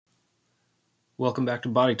Welcome back to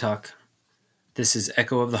Body Talk. This is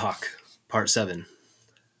Echo of the Hawk, Part 7.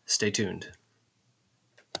 Stay tuned.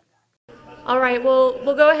 All right, we'll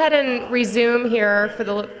go ahead and resume here for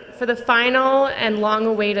the final and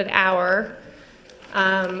long-awaited hour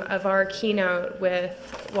of our keynote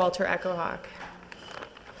with Walter Echo Hawk.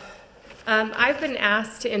 I've been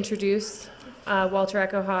asked to introduce Walter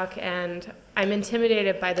Echo Hawk, and I'm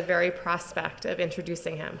intimidated by the very prospect of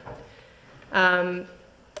introducing him.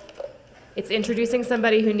 It's introducing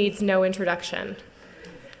somebody who needs no introduction.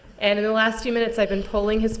 And in the last few minutes, I've been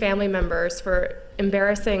polling his family members for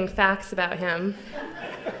embarrassing facts about him.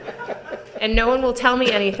 And no one will tell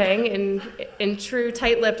me anything in true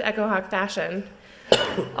tight-lipped Echo Hawk fashion.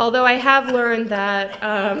 Although I have learned that,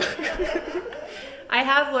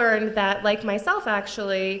 like myself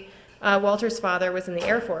actually, Walter's father was in the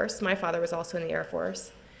Air Force. My father was also in the Air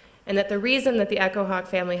Force. And that the reason that the Echo Hawk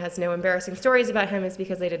family has no embarrassing stories about him is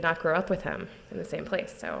because they did not grow up with him in the same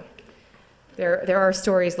place. So there are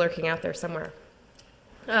stories lurking out there somewhere.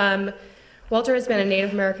 Walter has been a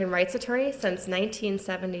Native American rights attorney since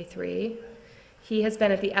 1973. He has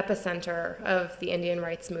been at the epicenter of the Indian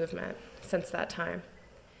rights movement since that time.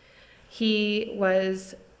 He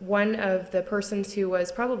was one of the persons who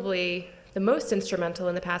was probably the most instrumental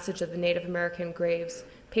in the passage of the Native American Graves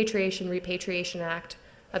Patriation Repatriation Act,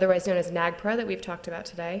 otherwise known as NAGPRA, that we've talked about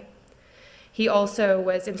today. He also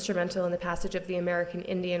was instrumental in the passage of the American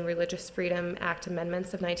Indian Religious Freedom Act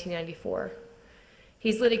amendments of 1994.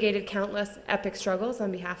 He's litigated countless epic struggles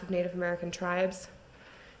on behalf of Native American tribes.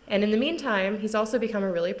 And in the meantime, he's also become a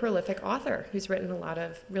really prolific author who's written a lot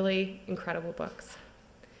of really incredible books.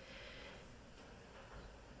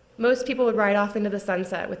 Most people would ride off into the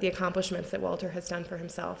sunset with the accomplishments that Walter has done for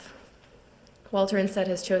himself. Walter instead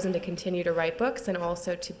has chosen to continue to write books and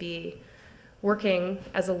also to be working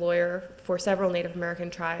as a lawyer for several Native American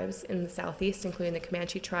tribes in the Southeast, including the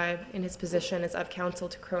Comanche tribe, in his position as of counsel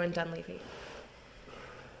to Crow and Dunleavy.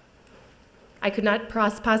 I could not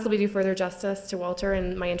possibly do further justice to Walter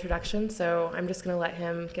in my introduction, so I'm just going to let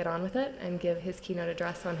him get on with it and give his keynote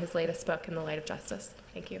address on his latest book, In the Light of Justice.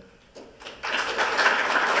 Thank you.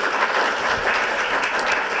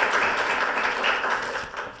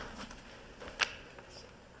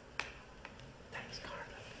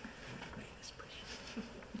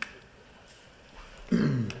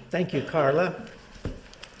 Thank you, Carla,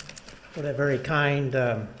 for that very kind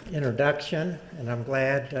introduction, and I'm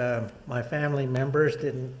glad my family members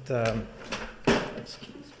didn't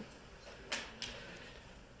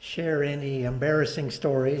share any embarrassing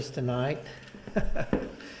stories tonight.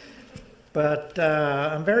 But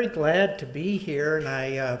I'm very glad to be here, and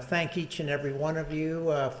I thank each and every one of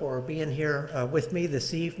you for being here with me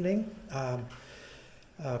this evening.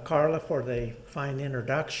 Carla for the fine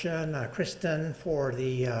introduction, Kristen for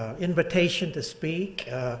the invitation to speak.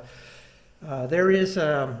 There is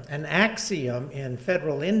an axiom in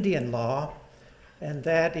federal Indian law, and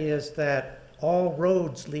that is that all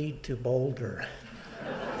roads lead to Boulder.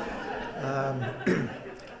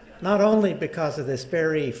 Not only because of this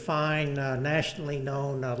very fine, nationally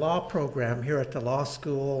known law program here at the law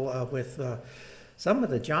school with some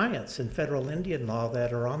of the giants in federal Indian law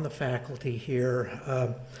that are on the faculty here,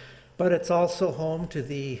 but it's also home to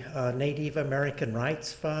the Native American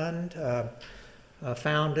Rights Fund,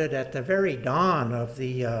 founded at the very dawn of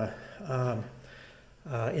the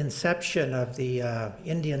inception of the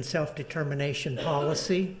Indian self-determination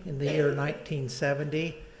policy in the year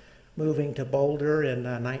 1970, moving to Boulder in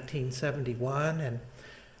 1971, and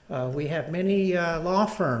we have many law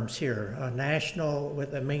firms here,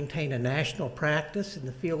 that maintain a national practice in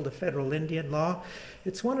the field of federal Indian law.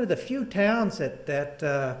 It's one of the few towns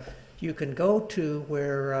that you can go to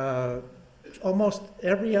where almost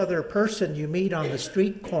every other person you meet on the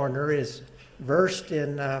street corner is versed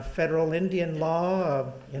in federal Indian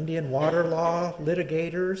law, Indian water law,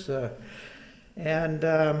 litigators,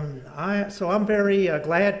 so I'm very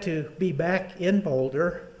glad to be back in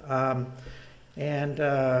Boulder. And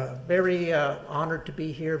very honored to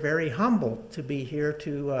be here, very humbled to be here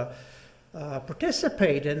to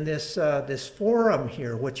participate in this forum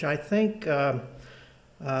here, which I think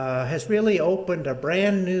has really opened a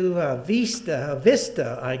brand new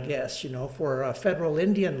vista, I guess, for federal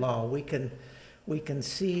Indian law. We can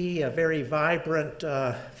see a very vibrant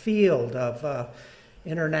field of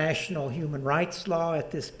international human rights law at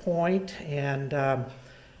this point, and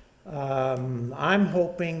I'm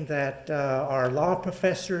hoping that our law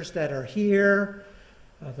professors that are here,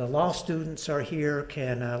 the law students are here,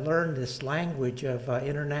 can learn this language of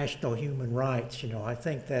international human rights. I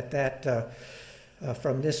think that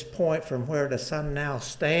from this point, from where the sun now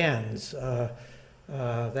stands,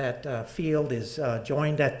 that field is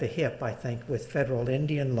joined at the hip, I think, with federal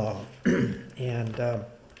Indian law. And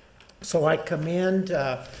so I commend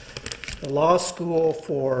the law school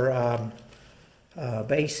for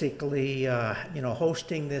basically,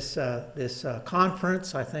 hosting this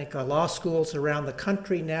conference. I think law schools around the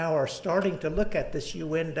country now are starting to look at this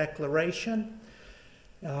UN declaration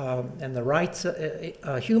and the rights,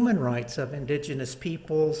 human rights of indigenous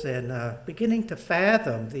peoples, and beginning to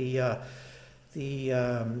fathom the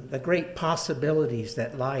great possibilities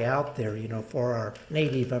that lie out there, for our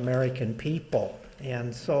Native American people.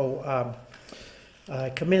 And so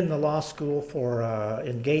I commend the law school for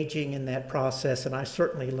engaging in that process, and I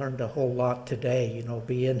certainly learned a whole lot today,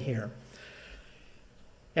 being here.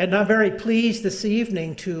 And I'm very pleased this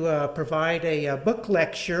evening to provide a book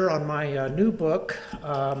lecture on my new book,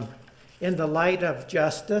 In the Light of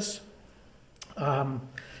Justice.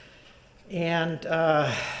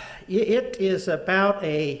 It is about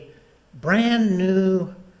a brand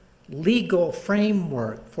new legal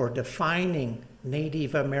framework for defining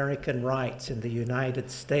Native American rights in the United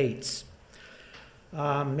States.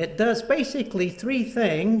 It does basically three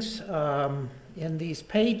things in these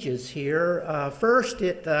pages here. First,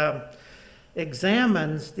 it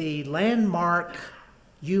examines the landmark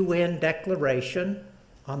UN Declaration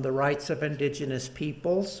on the Rights of Indigenous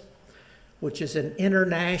Peoples, which is an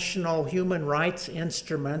international human rights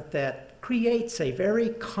instrument that creates a very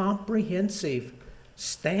comprehensive,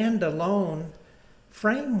 standalone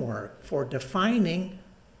framework for defining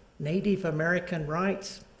Native American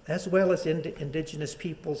rights as well as indigenous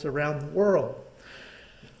peoples around the world.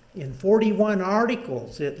 In 41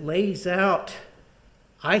 articles, it lays out,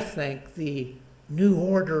 I think, the new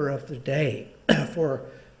order of the day for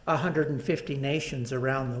 150 nations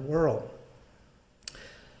around the world.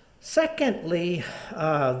 Secondly,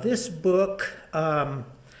 this book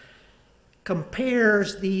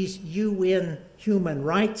compares these UN human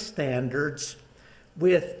rights standards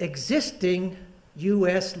with existing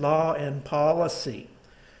U.S. law and policy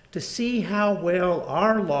to see how well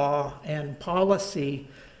our law and policy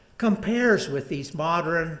compares with these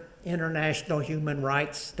modern international human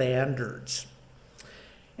rights standards.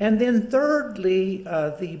 And then thirdly,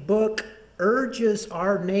 the book urges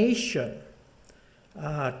our nation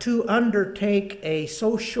to undertake a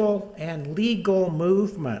social and legal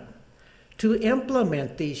movement to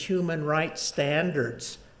implement these human rights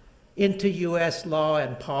standards into U.S. law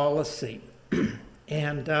and policy.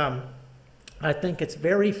 And I think it's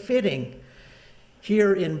very fitting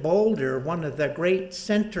here in Boulder, one of the great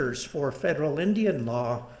centers for federal Indian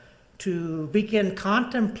law, to begin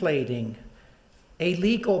contemplating a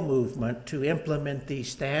legal movement to implement these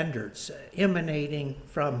standards emanating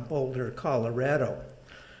from Boulder, Colorado.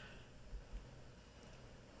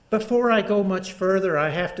 Before I go much further, I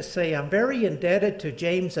have to say I'm very indebted to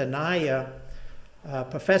James Anaya,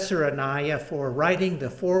 Professor Anaya, for writing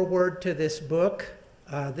the foreword to this book.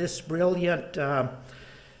 This brilliant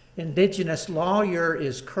Indigenous lawyer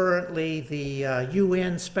is currently the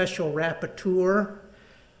UN Special Rapporteur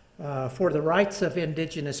for the rights of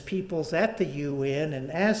indigenous peoples at the UN,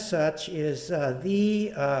 and as such is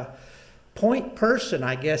the point person,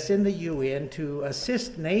 I guess, in the UN to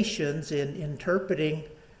assist nations in interpreting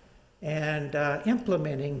and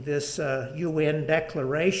implementing this UN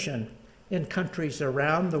declaration in countries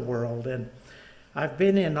around the world. And I've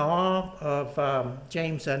been in awe of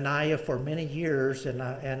James Anaya for many years, and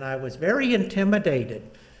I was very intimidated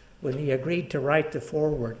when he agreed to write the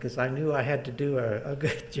foreword, because I knew I had to do a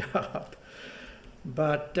good job.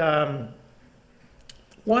 But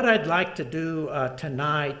what I'd like to do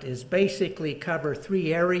tonight is basically cover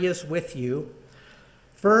three areas with you.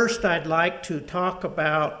 First, I'd like to talk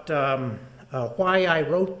about why I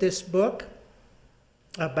wrote this book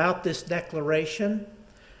about this declaration.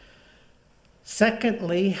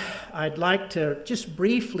 Secondly, I'd like to just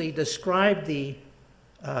briefly describe the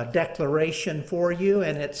declaration for you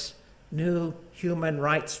and its new human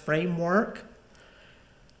rights framework.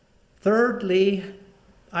 Thirdly,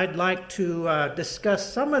 I'd like to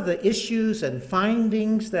discuss some of the issues and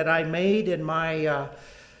findings that I made in my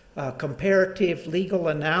comparative legal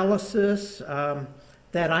analysis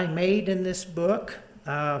that I made in this book,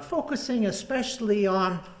 focusing especially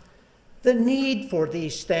on the need for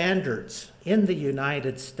these standards in the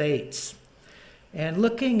United States. And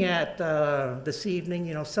looking at this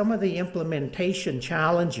evening, some of the implementation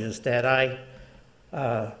challenges that I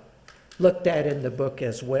looked at in the book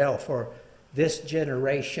as well for this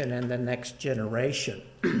generation and the next generation.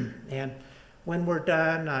 And when we're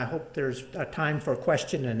done, I hope there's a time for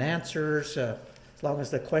question and answers, as long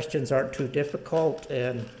as the questions aren't too difficult,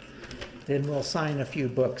 and then we'll sign a few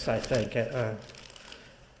books, I think,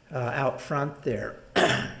 out front there.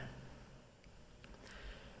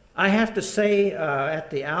 I have to say at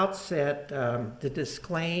the outset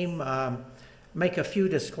make a few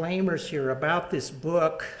disclaimers here about this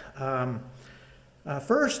book.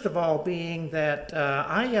 First of all, being that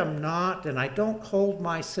I am not, and I don't hold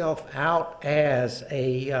myself out as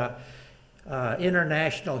a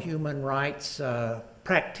international human rights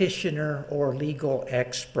practitioner or legal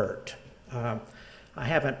expert. I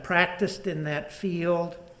haven't practiced in that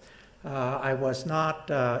field. I was not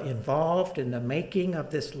involved in the making of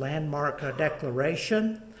this landmark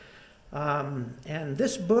declaration. And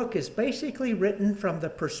this book is basically written from the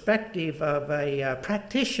perspective of a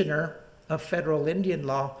practitioner of federal Indian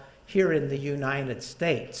law here in the United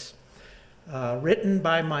States. Written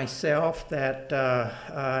by myself that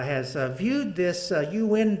has viewed this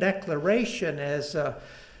UN declaration as a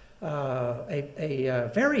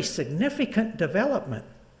very significant development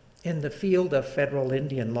in the field of federal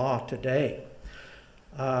Indian law today,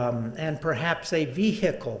 and perhaps a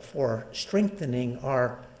vehicle for strengthening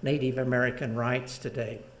our Native American rights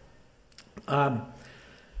today.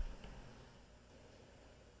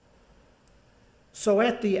 So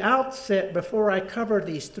at the outset, before I cover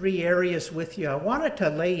these three areas with you, I wanted to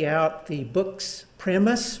lay out the book's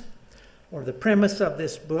premise, or the premise of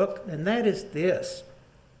this book, and that is this: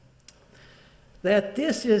 that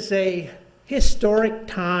this is a historic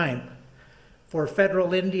time for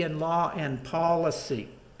federal Indian law and policy.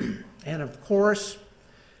 And of course,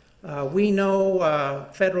 we know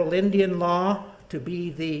federal Indian law to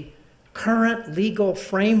be the current legal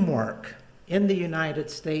framework in the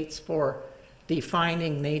United States for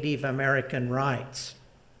defining Native American rights.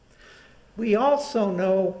 We also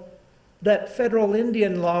know that federal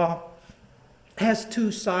Indian law has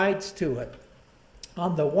two sides to it.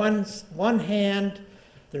 On the one hand,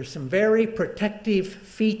 there's some very protective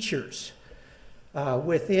features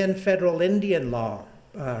within federal Indian law,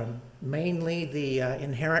 mainly the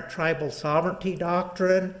inherent tribal sovereignty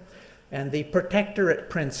doctrine and the protectorate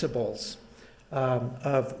principles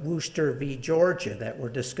of Worcester v. Georgia that were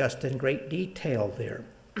discussed in great detail there.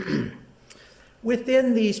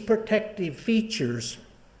 Within these protective features,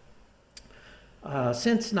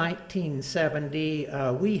 since 1970,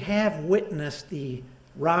 we have witnessed the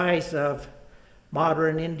rise of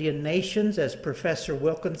modern Indian nations, as Professor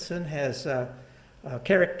Wilkinson has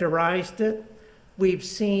characterized it. We've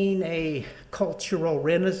seen a cultural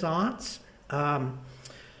renaissance.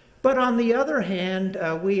 But on the other hand,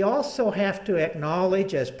 we also have to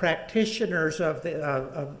acknowledge, as practitioners of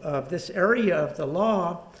this area of the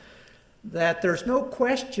law, that there's no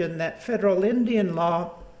question that federal Indian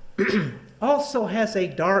law also has a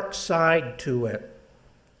dark side to it,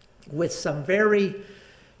 with some very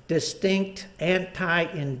distinct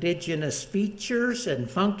anti-Indigenous features and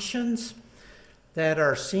functions that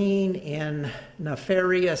are seen in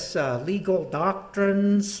nefarious legal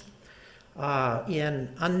doctrines, in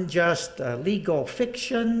unjust legal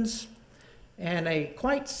fictions, and a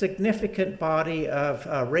quite significant body of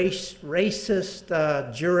racist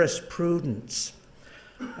jurisprudence,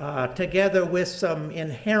 together with some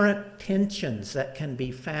inherent tensions that can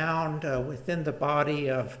be found within the body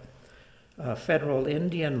of federal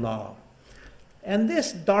Indian law. And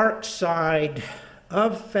this dark side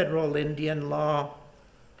of federal Indian law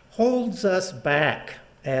holds us back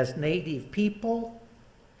as Native people.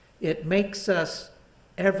 It makes us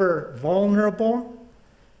ever vulnerable,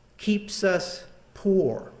 keeps us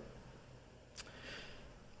poor.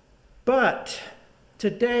 But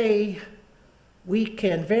today, we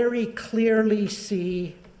can very clearly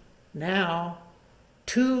see now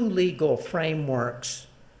two legal frameworks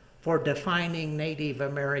for defining Native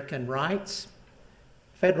American rights: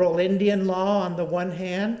 federal Indian law on the one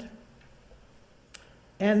hand,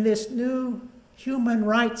 and this new human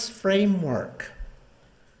rights framework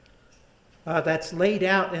that's laid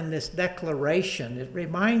out in this declaration. It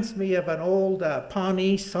reminds me of an old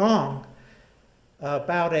Pawnee song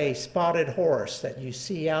about a spotted horse that you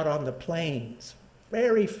see out on the plains,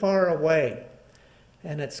 very far away,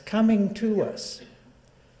 and it's coming to us.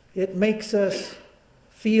 It makes us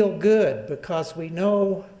feel good because we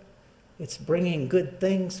know it's bringing good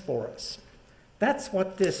things for us. That's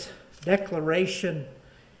what this declaration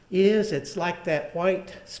is. It's like that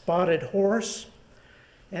white spotted horse.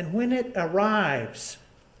 And when it arrives,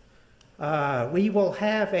 we will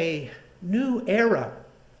have a new era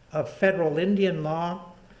of federal Indian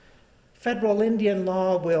law. Federal Indian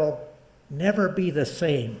law will never be the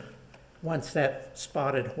same once that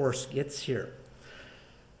spotted horse gets here.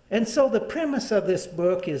 And so the premise of this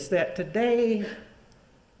book is that today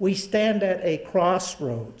we stand at a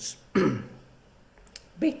crossroads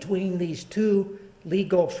between these two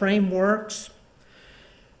legal frameworks.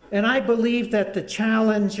 And I believe that the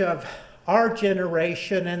challenge of our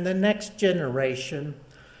generation and the next generation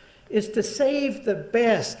is to save the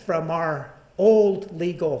best from our old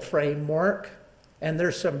legal framework, and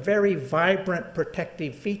there's some very vibrant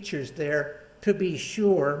protective features there, to be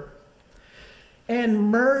sure, and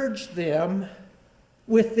merge them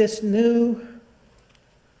with this new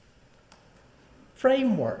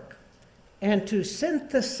framework, and to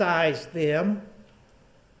synthesize them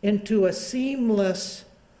into a seamless,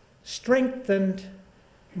 strengthened,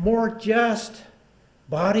 more just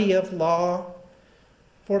body of law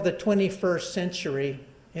for the 21st century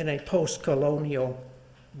in a post-colonial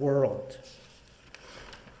world.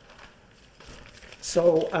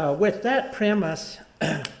 So with that premise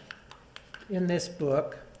in this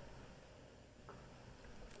book,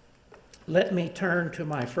 let me turn to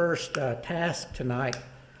my first task tonight,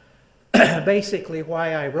 basically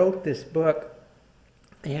why I wrote this book.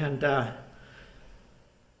 And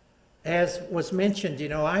as was mentioned, you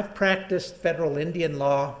know, I've practiced federal Indian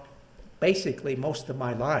law basically most of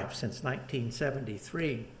my life, since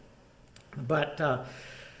 1973. But,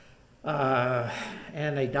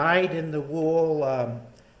 and a dyed-in-the-wool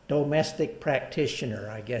domestic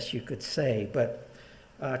practitioner, I guess you could say. But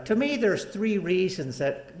to me, there's three reasons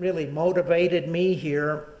that really motivated me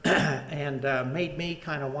here and made me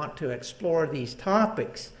kind of want to explore these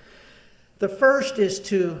topics. The first is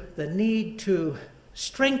the need to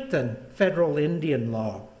strengthen federal Indian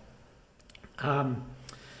law.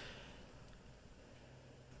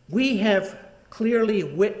 We have clearly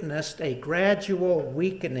witnessed a gradual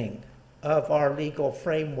weakening of our legal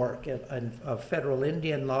framework of federal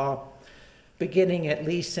Indian law, beginning at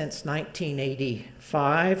least since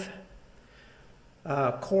 1985.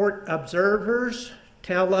 Court observers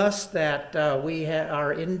tell us that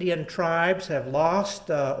our Indian tribes have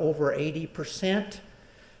lost over 80%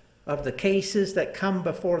 of the cases that come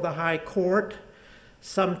before the High Court,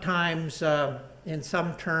 sometimes in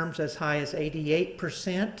some terms as high as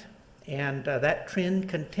 88%. And that trend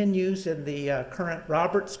continues in the current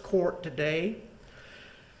Roberts Court today,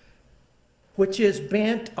 which is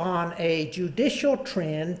bent on a judicial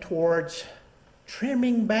trend towards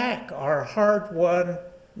trimming back our hard-won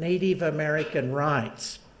Native American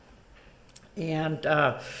rights. And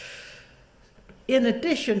in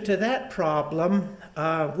addition to that problem,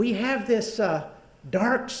 we have this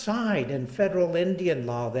dark side in federal Indian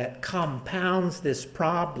law that compounds this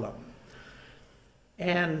problem.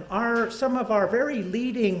 And some of our very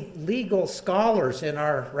leading legal scholars in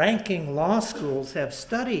our ranking law schools have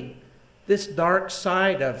studied this dark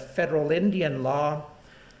side of federal Indian law.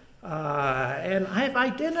 And I've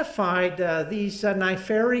identified these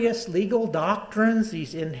nefarious legal doctrines,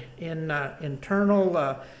 these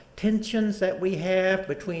internal tensions that we have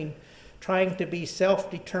between trying to be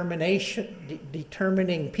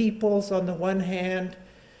determining peoples on the one hand,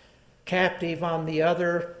 captive on the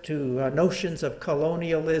other to notions of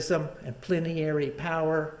colonialism and plenary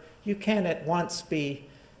power. You can't at once be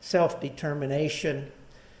self-determination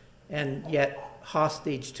and yet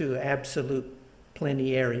hostage to absolute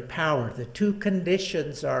plenary power. The two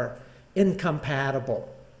conditions are incompatible.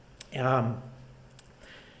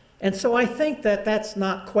 And so I think that that's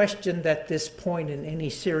not questioned at this point in any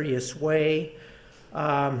serious way.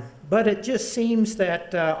 But it just seems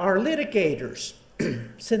that our litigators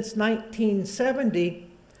since 1970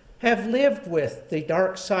 have lived with the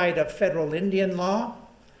dark side of federal Indian law.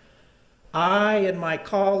 I and my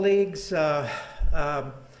colleagues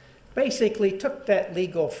basically took that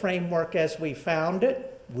legal framework as we found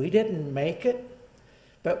it. We didn't make it,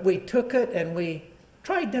 but we took it and we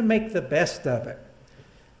tried to make the best of it,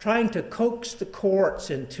 trying to coax the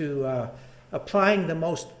courts into applying the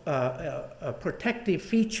most protective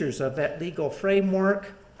features of that legal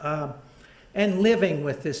framework and living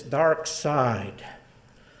with this dark side.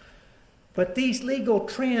 But these legal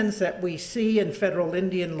trends that we see in federal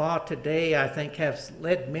Indian law today, I think, have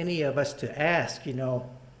led many of us to ask, you know,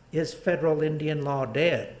 is federal Indian law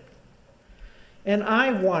dead? And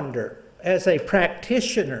I wonder, as a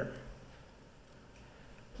practitioner,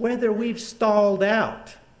 whether we've stalled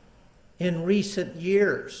out in recent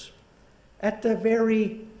years at the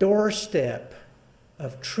very doorstep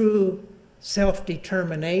of true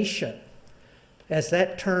self-determination, as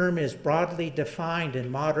that term is broadly defined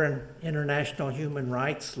in modern international human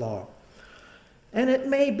rights law. And it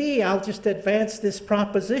may be, I'll just advance this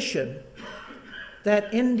proposition,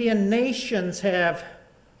 that Indian nations have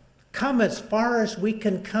come as far as we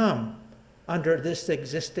can come under this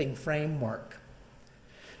existing framework.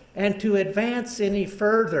 And to advance any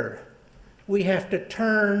further, we have to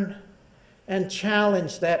turn and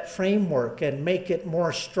challenge that framework and make it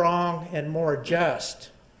more strong and more just.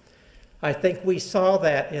 I think we saw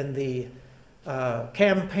that in the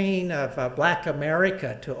campaign of Black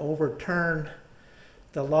America to overturn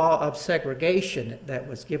the law of segregation that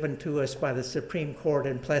was given to us by the Supreme Court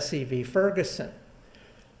in Plessy v. Ferguson.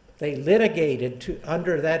 They litigated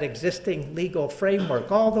under that existing legal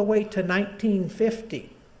framework all the way to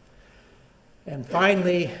 1950, and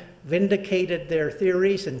finally vindicated their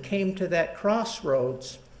theories and came to that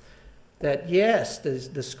crossroads that yes,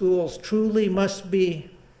 the schools truly must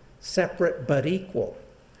be separate but equal.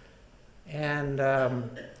 And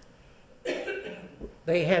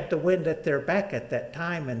they had the wind at their back at that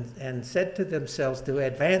time and said to themselves, to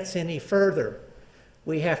advance any further,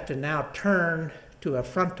 we have to now turn to a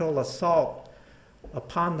frontal assault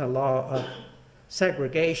upon the law of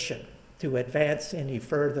segregation to advance any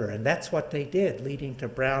further. And that's what they did, leading to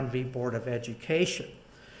Brown v. Board of Education.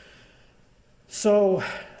 So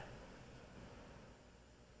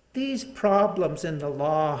these problems in the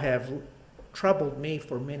law have troubled me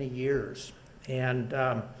for many years. And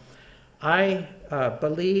I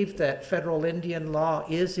believe that federal Indian law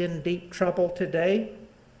is in deep trouble today,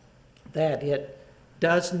 that it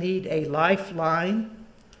does need a lifeline,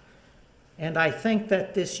 and I think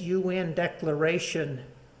that this UN declaration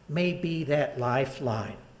may be that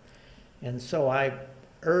lifeline. And so I'm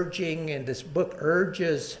urging, and this book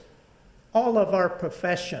urges all of our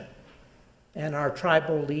profession and our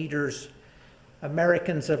tribal leaders,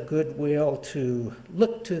 Americans of goodwill, to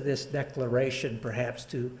look to this declaration perhaps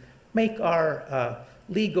to make our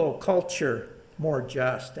legal culture more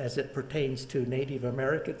just as it pertains to Native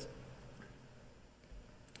Americans.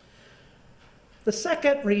 The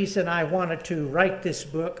second reason I wanted to write this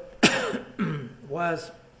book was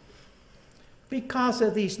because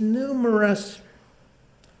of these numerous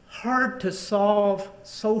hard-to-solve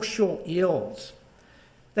social ills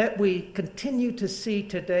that we continue to see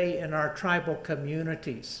today in our tribal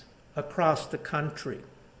communities across the country.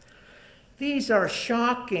 These are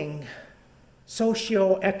shocking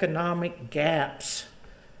socioeconomic gaps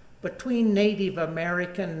between Native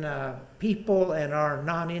American people and our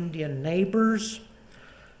non-Indian neighbors,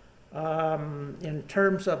 in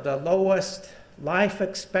terms of the lowest life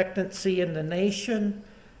expectancy in the nation,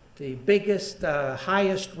 the biggest,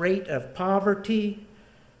 highest rate of poverty,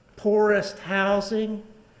 poorest housing,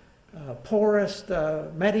 poorest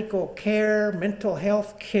medical care, mental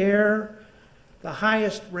health care, the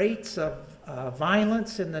highest rates of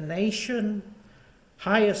violence in the nation,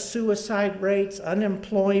 highest suicide rates,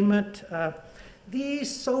 unemployment.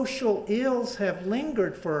 These social ills have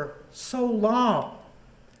lingered for so long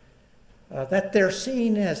that they're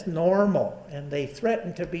seen as normal, and they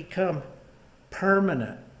threaten to become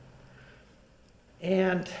permanent.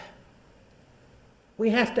 And we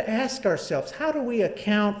have to ask ourselves, how do we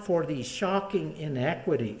account for these shocking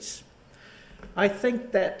inequities? I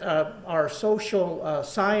think that our social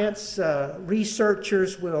science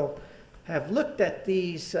researchers will have looked at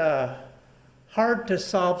these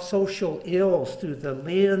hard-to-solve social ills through the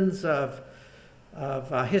lens of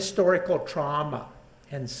historical trauma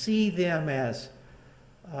and see them as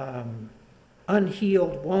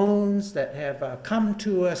unhealed wounds that have come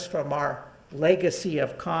to us from our legacy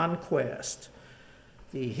of conquest.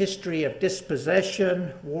 The history of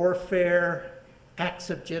dispossession, warfare, acts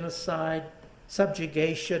of genocide,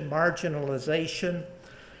 subjugation, marginalization.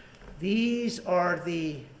 These are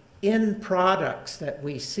the end products that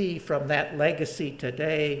we see from that legacy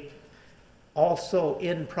today, also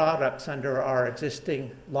end products under our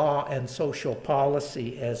existing law and social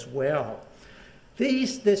policy as well.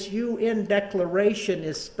 This UN declaration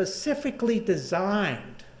is specifically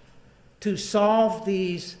designed to solve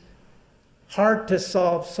these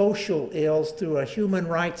hard-to-solve social ills through a human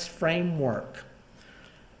rights framework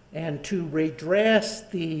and to redress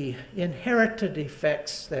the inherited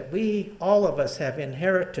effects that all of us have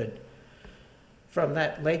inherited from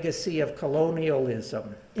that legacy of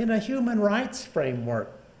colonialism in a human rights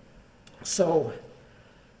framework. So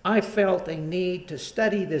I felt a need to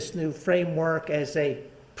study this new framework as a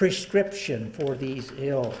prescription for these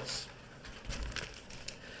ills.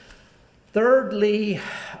 Thirdly,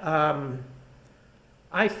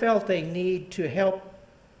 I felt a need to help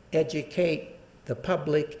educate the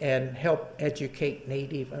public and help educate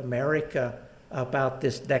Native America about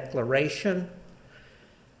this declaration.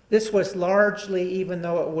 This was largely, even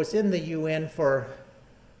though it was in the UN for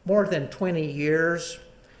more than 20 years,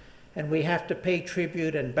 and we have to pay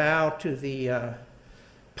tribute and bow to the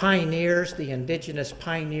pioneers, the indigenous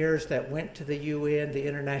pioneers that went to the UN, the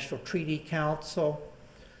International Treaty Council.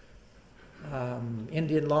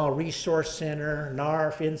 Indian Law Resource Center,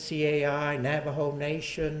 NARF, NCAI, Navajo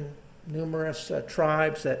Nation, numerous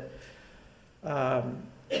tribes that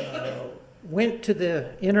went to the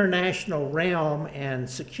international realm and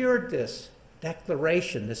secured this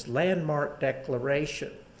declaration, this landmark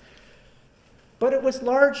declaration. But it was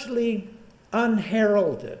largely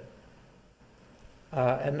unheralded,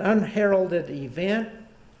 an unheralded event.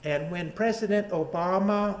 And when President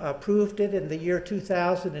Obama approved it in the year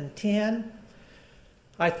 2010,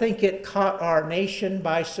 I think it caught our nation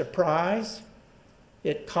by surprise.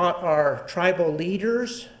 It caught our tribal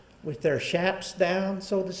leaders with their chaps down,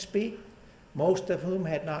 so to speak, most of whom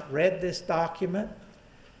had not read this document.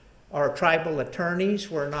 Our tribal attorneys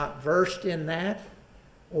were not versed in that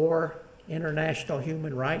or international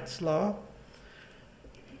human rights law.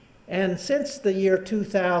 And since the year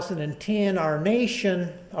 2010, our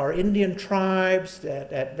nation, our Indian tribes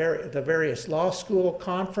at the various law school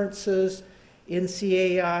conferences,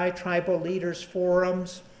 NCAI, tribal leaders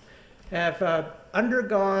forums, have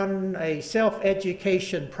undergone a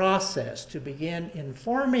self-education process to begin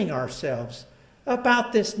informing ourselves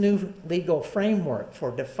about this new legal framework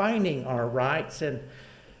for defining our rights and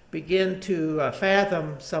begin to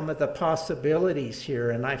fathom some of the possibilities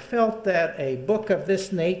here. And I felt that a book of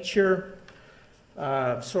this nature,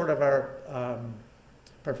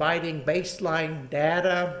 providing baseline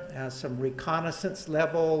data, some reconnaissance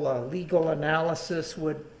level legal analysis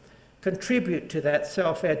would contribute to that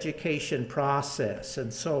self-education process.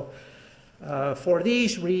 And so for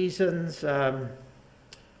these reasons,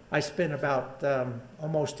 I spent about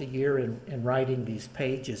almost a year in writing these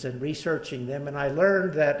pages and researching them, and I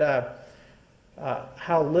learned that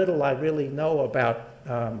how little I really know about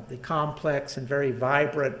the complex and very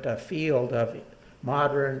vibrant field of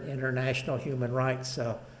modern international human rights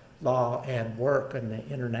law and work in the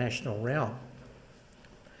international realm.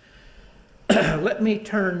 Let me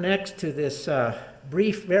turn next to this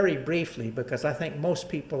very briefly, because I think most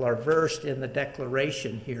people are versed in the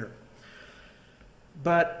declaration here.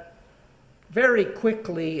 But very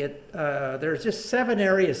quickly, there's just 7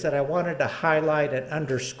 areas that I wanted to highlight and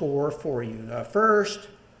underscore for you. First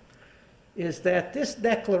is that this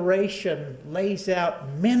declaration lays out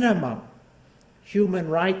minimum human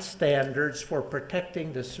rights standards for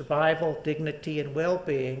protecting the survival, dignity, and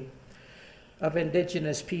well-being of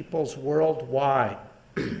indigenous peoples worldwide.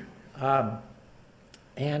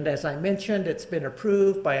 And as I mentioned, it's been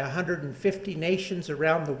approved by 150 nations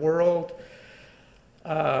around the world.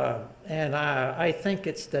 And I think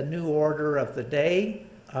it's the new order of the day.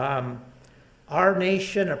 Our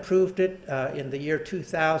nation approved it in the year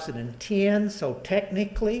 2010, so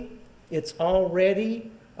technically it's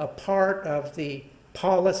already a part of the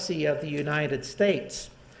policy of the United States,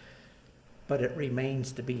 but it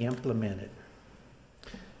remains to be implemented.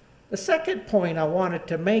 The second point I wanted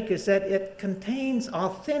to make is that it contains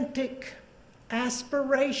authentic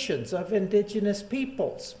aspirations of indigenous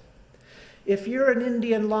peoples. If you're an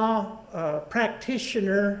Indian law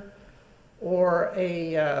practitioner or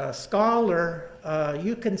a scholar,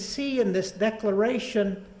 you can see in this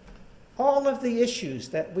declaration all of the issues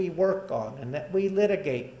that we work on and that we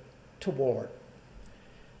litigate toward.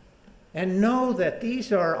 And know that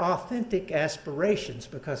these are authentic aspirations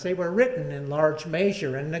because they were written in large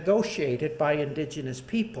measure and negotiated by indigenous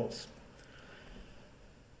peoples.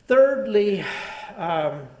 Thirdly,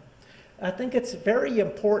 I think it's very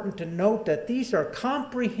important to note that these are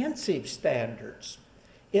comprehensive standards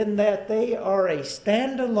in that they are a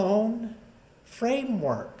standalone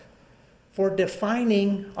framework for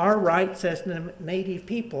defining our rights as Native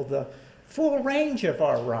people, the full range of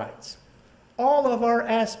our rights. All of our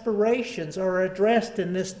aspirations are addressed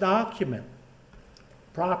in this document.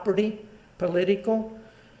 Property, political,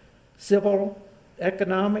 civil,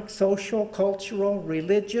 economic, social, cultural,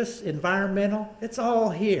 religious, environmental, it's all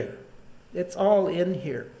here. It's all in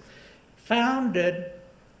here. Founded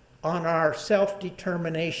on our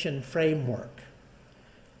self-determination framework.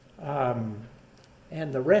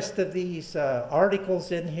 And the rest of these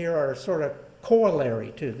articles in here are sort of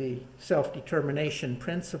corollary to the self-determination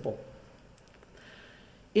principle.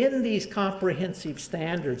 In these comprehensive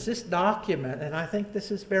standards, this document, and I think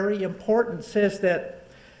this is very important, says that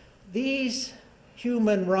these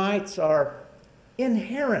human rights are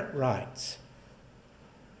inherent rights.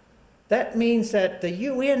 That means that the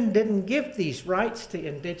UN didn't give these rights to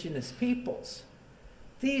indigenous peoples.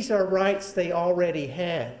 These are rights they already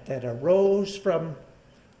had that arose from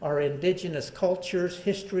our indigenous cultures,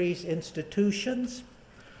 histories, institutions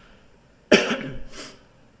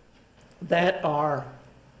that are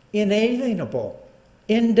inalienable,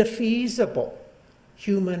 indefeasible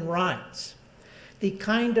human rights. the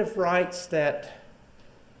kind of rights that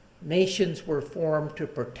nations were formed to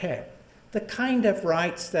protect, the kind of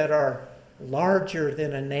rights that are larger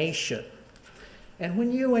than a nation. And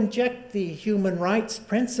when you inject the human rights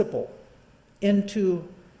principle into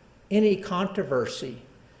any controversy,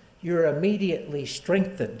 you're immediately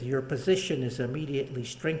strengthened. Your position is immediately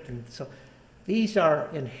strengthened. So these are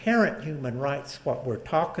inherent human rights, what we're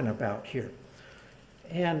talking about here.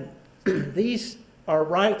 And these are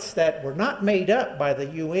rights that were not made up by the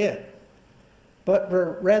UN, but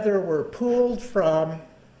rather were pulled from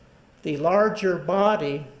the larger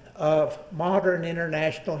body of modern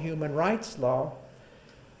international human rights law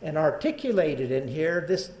and articulated in here.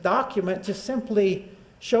 This document just simply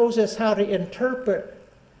shows us how to interpret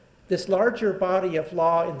this larger body of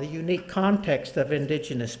law in the unique context of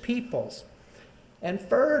indigenous peoples. And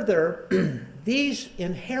further, these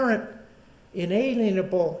inherent,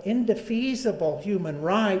 inalienable, indefeasible human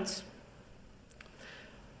rights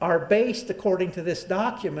are based, according to this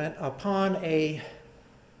document, upon a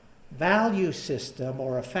value system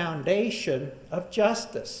or a foundation of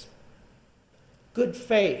justice, good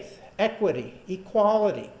faith, equity,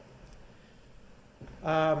 equality,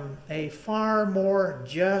 a far more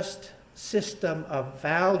just system of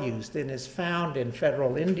values than is found in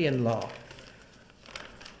federal Indian law,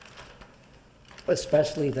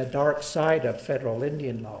 especially the dark side of federal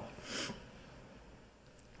Indian law.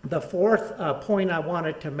 The fourth point I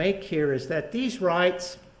wanted to make here is that these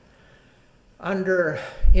rights under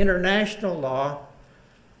international law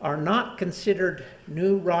are not considered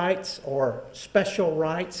new rights or special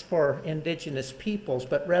rights for indigenous peoples,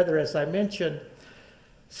 but rather, as I mentioned,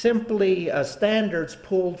 simply standards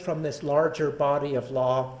pulled from this larger body of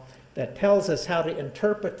law that tells us how to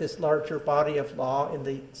interpret this larger body of law in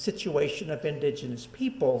the situation of indigenous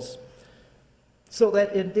peoples, so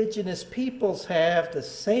that indigenous peoples have the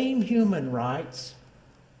same human rights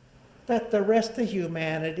that the rest of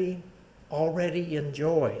humanity already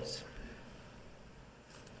enjoys.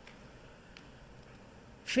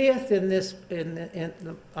 Fifth,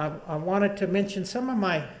 I wanted to mention some of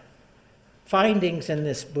my findings in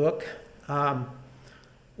this book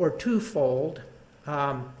were twofold.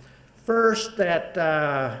 First,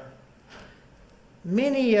 that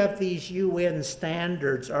many of these UN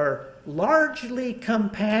standards are largely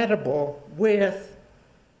compatible with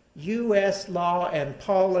U.S. law and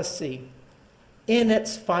policy in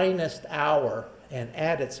its finest hour and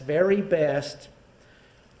at its very best.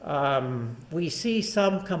 We see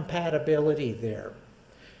some compatibility there.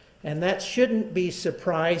 And that shouldn't be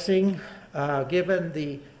surprising given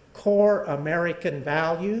the core American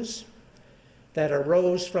values that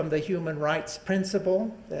arose from the human rights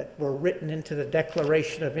principle that were written into the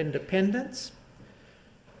Declaration of Independence.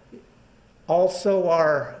 Also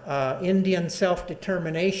our Indian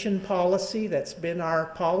self-determination policy, that's been our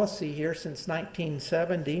policy here since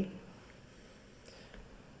 1970.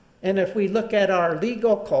 And if we look at our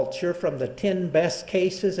legal culture from the 10 best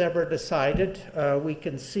cases ever decided, we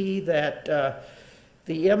can see that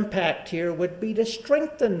the impact here would be to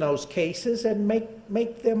strengthen those cases and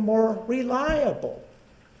make them more reliable.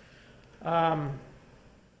 Our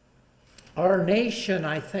nation,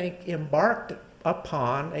 I think, embarked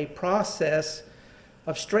upon a process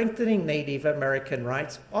of strengthening Native American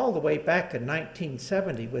rights all the way back in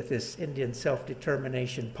 1970 with this Indian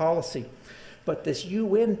self-determination policy. But this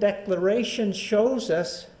UN declaration shows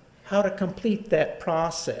us how to complete that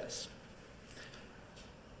process.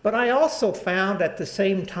 But I also found at the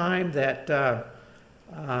same time that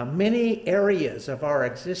many areas of our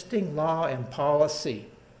existing law and policy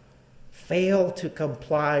fail to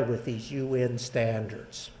comply with these UN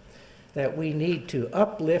standards, that we need to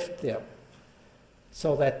uplift them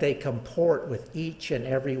so that they comport with each and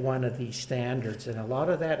every one of these standards. And a lot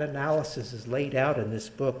of that analysis is laid out in this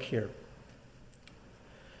book here.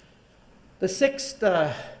 The sixth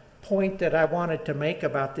point that I wanted to make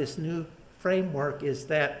about this new framework is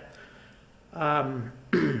that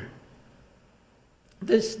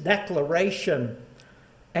this declaration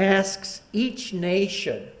asks each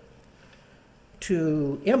nation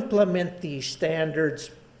to implement these standards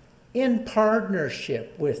in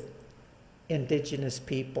partnership with indigenous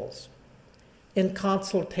peoples, in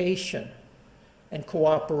consultation and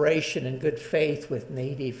cooperation and good faith with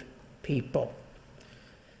Native people.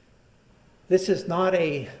 This is not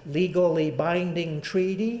a legally binding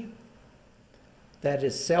treaty that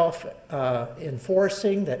is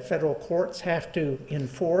self-enforcing, that federal courts have to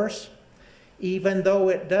enforce, even though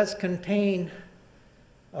it does contain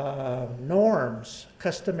norms,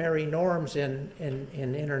 customary norms in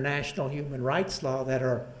international human rights law that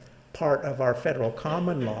are part of our federal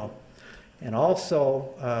common law. And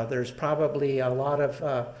also, there's probably a lot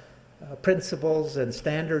of principles and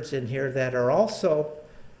standards in here that are also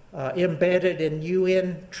embedded in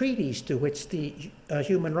UN treaties to which the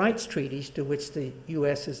human rights treaties to which the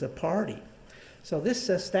U.S. is a party. So this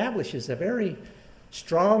establishes a very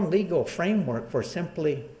strong legal framework for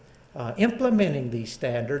simply implementing these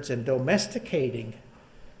standards and domesticating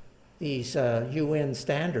these UN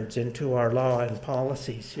standards into our law and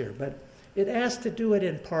policies here. But it has to do it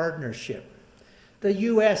in partnership. The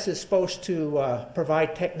U.S. is supposed to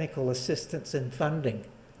provide technical assistance and funding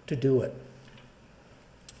to do it.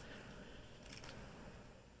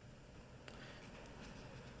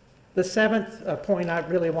 The seventh point I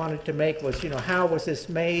really wanted to make was, how was this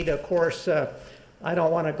made? Of course, I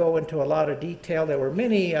don't want to go into a lot of detail. There were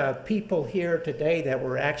many people here today that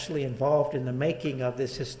were actually involved in the making of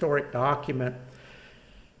this historic document.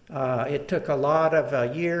 It took a lot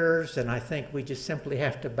of years, and I think we just simply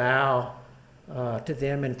have to bow to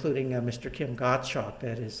them, including Mr. Kim Gottschalk,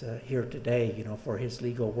 that is here today, for his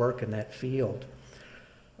legal work in that field.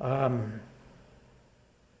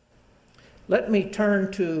 Let me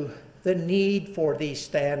turn to the need for these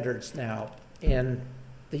standards now in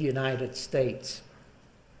the United States.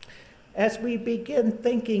 As we begin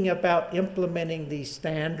thinking about implementing these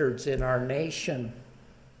standards in our nation,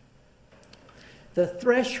 the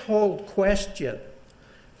threshold question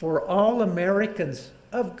for all Americans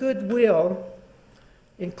of goodwill,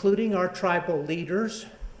 including our tribal leaders,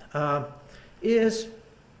 is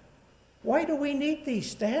why do we need these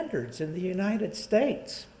standards in the United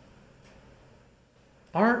States?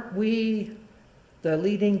 Aren't we the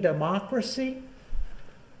leading democracy?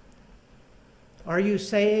 Are you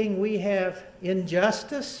saying we have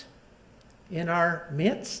injustice in our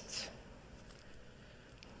midst?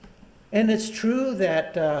 And it's true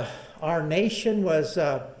that our nation was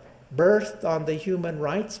birthed on the human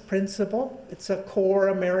rights principle. It's a core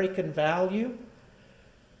American value.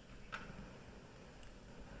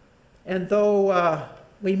 And though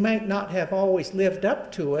we might not have always lived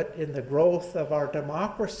up to it in the growth of our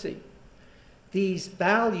democracy, these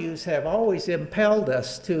values have always impelled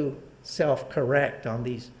us to self-correct on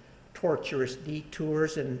these torturous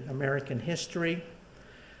detours in American history.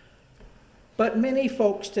 But many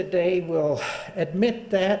folks today will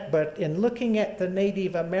admit that, but in looking at the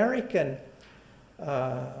Native American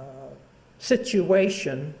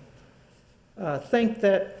situation, think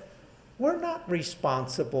that we're not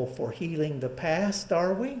responsible for healing the past,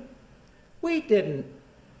 are we? We didn't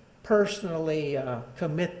personally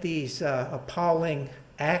commit these appalling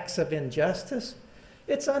acts of injustice.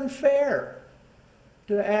 It's unfair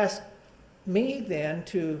to ask me then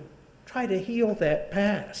to try to heal that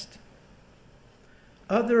past.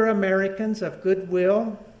 Other Americans of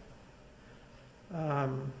goodwill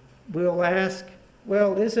will ask,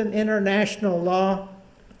 well, isn't international law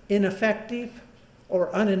ineffective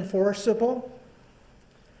or unenforceable?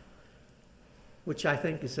 Which I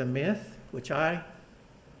think is a myth, which I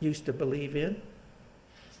used to believe in.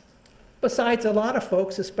 Besides, a lot of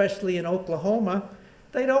folks, especially in Oklahoma,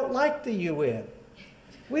 they don't like the UN.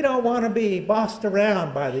 We don't want to be bossed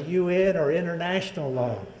around by the UN or international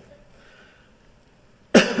law.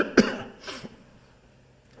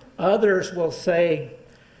 Others will say,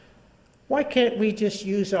 why can't we just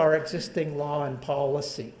use our existing law and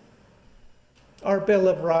policy, our Bill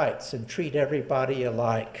of Rights, and treat everybody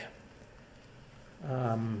alike?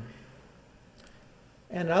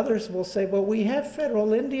 And others will say, well, we have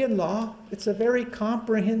federal Indian law. It's a very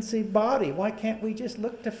comprehensive body. Why can't we just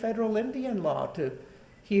look to federal Indian law to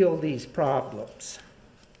heal these problems?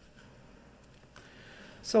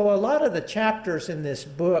 So a lot of the chapters in this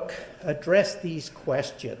book address these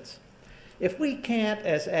questions. If we can't,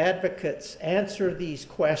 as advocates, answer these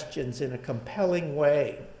questions in a compelling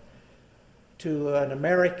way to an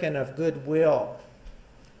American of goodwill,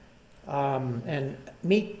 and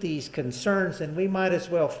meet these concerns, then we might as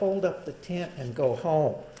well fold up the tent and go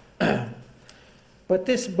home. But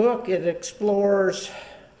this book, it explores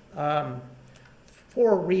 4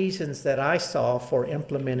 reasons that I saw for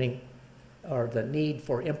implementing, or the need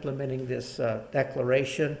for implementing this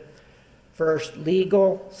declaration. First,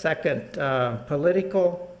 legal. Second,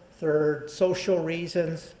 political. Third, social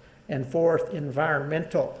reasons. And fourth,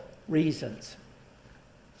 environmental reasons.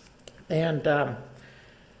 And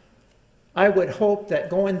I would hope that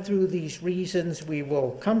going through these reasons, we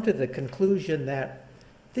will come to the conclusion that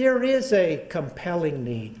there is a compelling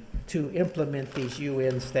need to implement these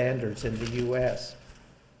UN standards in the U.S.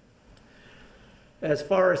 As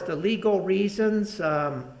far as the legal reasons,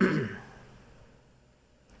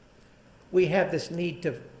 we have this need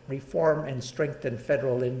to reform and strengthen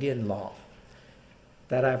federal Indian law.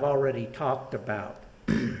 that I've already talked about,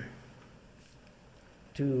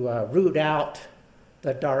 to root out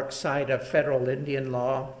the dark side of federal Indian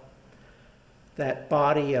law, that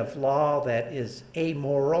body of law that is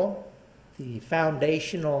amoral, the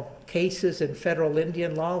foundational cases in federal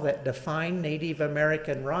Indian law that define Native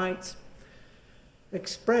American rights,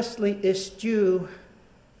 expressly eschew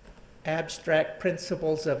abstract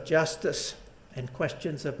principles of justice and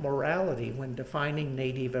questions of morality when defining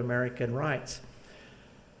Native American rights.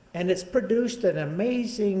 And it's produced an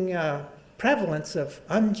amazing prevalence of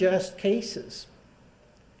unjust cases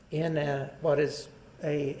in what is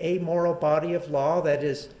an amoral body of law that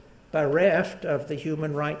is bereft of the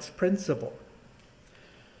human rights principle.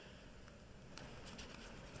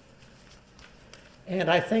 And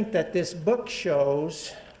I think that this book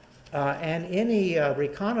shows, and any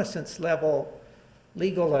reconnaissance level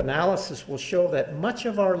legal analysis will show, that much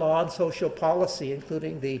of our law and social policy,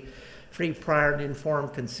 including the free, prior, and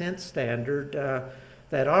informed consent standard,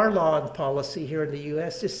 that our law and policy here in the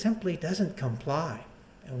U.S. just simply doesn't comply.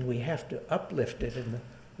 And we have to uplift it in the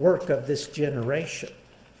work of this generation.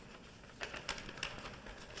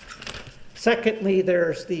 Secondly,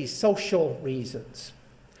 there's the social reasons.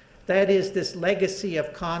 That is, this legacy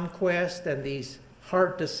of conquest and these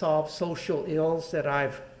hard-to-solve social ills that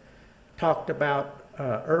I've talked about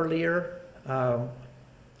earlier.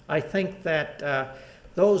 I think that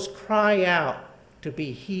those cry out to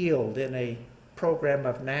be healed in a program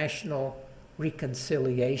of national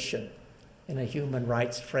reconciliation in a human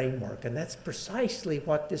rights framework. And that's precisely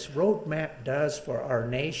what this roadmap does for our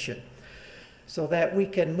nation, so that we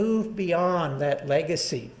can move beyond that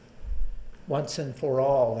legacy once and for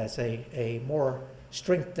all as a more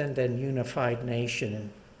strengthened and unified nation and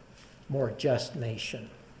more just nation.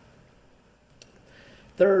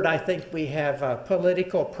 Third, I think we have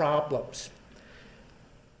political problems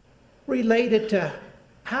related to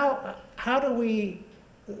how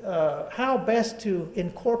best to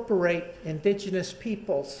incorporate indigenous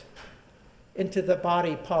peoples into the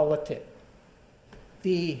body politic,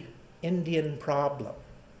 the Indian problem.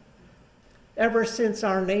 Ever since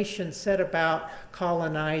our nation set about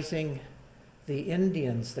colonizing the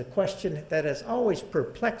Indians, the question that has always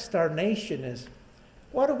perplexed our nation is,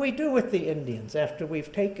 what do we do with the Indians after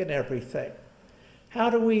we've taken everything? How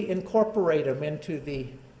do we incorporate them into the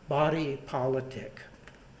body politic?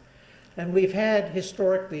 And we've had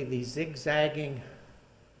historically these zigzagging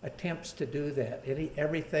attempts to do that.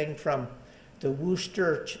 Everything from the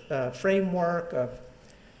Worcester framework of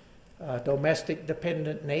domestic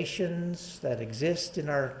dependent nations that exist in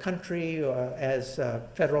our country as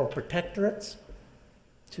federal protectorates,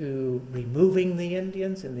 to removing the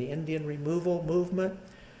Indians in the Indian removal movement,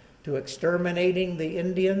 to exterminating the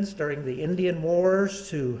Indians during the Indian Wars,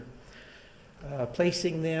 to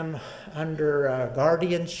placing them under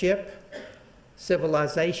guardianship,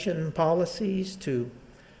 civilization policies, to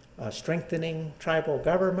strengthening tribal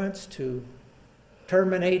governments, to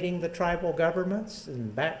terminating the tribal governments,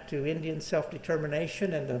 and back to Indian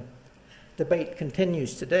self-determination, and the debate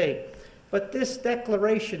continues today. But this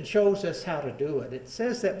declaration shows us how to do it. It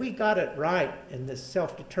says that we got it right in this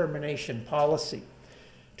self-determination policy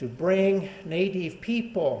to bring Native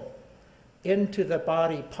people into the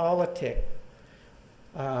body politic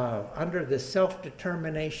under the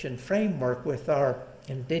self-determination framework with our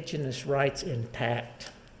indigenous rights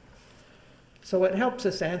intact. So it helps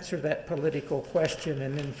us answer that political question.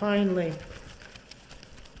 And then finally,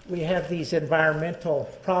 we have these environmental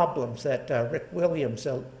problems that Rick Williams'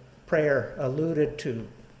 prayer alluded to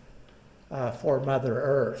for Mother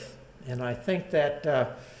Earth. And I think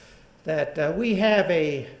that we have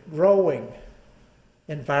a growing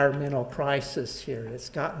environmental crisis here. It's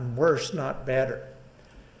gotten worse, not better.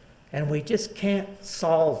 And we just can't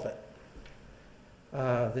solve it.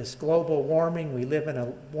 This global warming, we live in a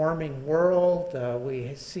warming world.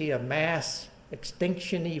 We see a mass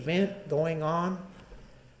extinction event going on.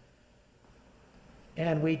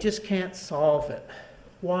 And we just can't solve it.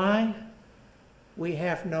 Why? We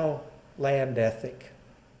have no land ethic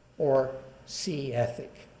or sea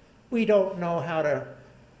ethic. We don't know how to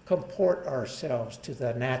comport ourselves to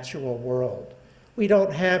the natural world. We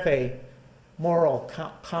don't have a moral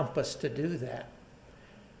compass to do that.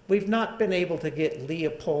 We've not been able to get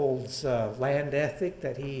Leopold's land ethic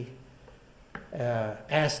that he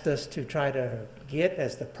asked us to try to get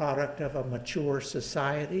as the product of a mature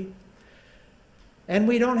society. And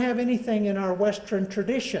we don't have anything in our Western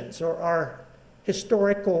traditions or our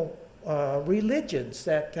historical religions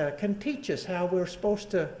that can teach us how we're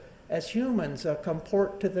supposed to, as humans,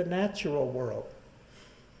 comport to the natural world.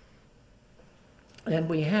 And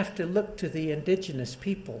we have to look to the indigenous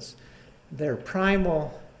peoples their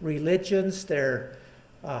primal religions, their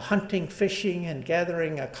hunting, fishing, and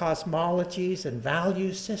gathering cosmologies and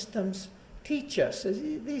value systems teach us.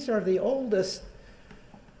 These are the oldest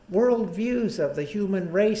worldviews of the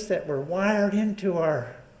human race that were wired into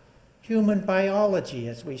our human biology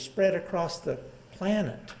as we spread across the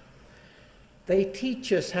planet. They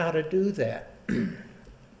teach us how to do that.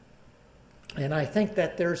 And I think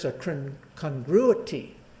that there's a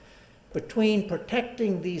congruity between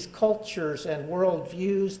protecting these cultures and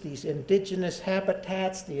worldviews, these indigenous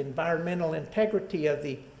habitats, the environmental integrity of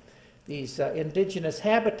these indigenous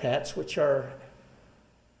habitats, which are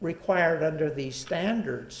required under these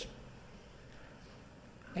standards,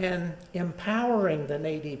 and empowering the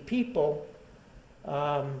Native people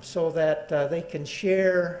so that they can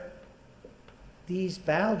share these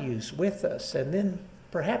values with us, and then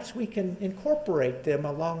perhaps we can incorporate them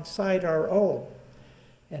alongside our own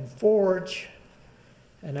and forge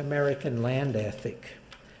an American land ethic.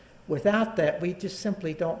 Without that, we just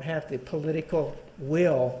simply don't have the political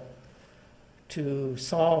will to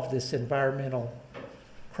solve this environmental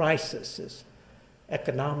crisis, this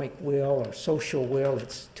economic will or social will.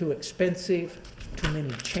 It's too expensive, too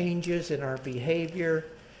many changes in our behavior.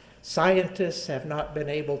 Scientists have not been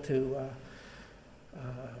able to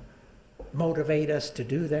motivate us to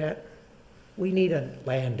do that. We need a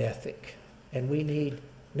land ethic, and we need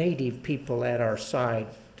Native people at our side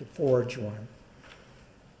to forge one.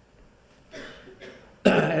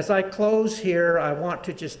 As I close here, I want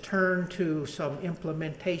to just turn to some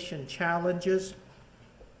implementation challenges.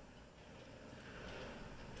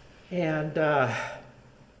 And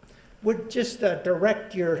would just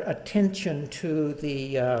direct your attention to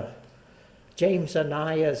the James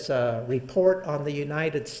Anaya's report on the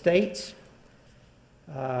United States.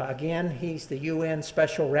 Again, he's the UN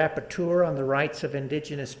Special Rapporteur on the Rights of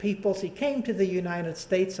Indigenous Peoples. He came to the United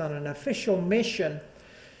States on an official mission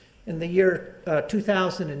in the year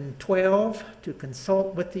 2012 to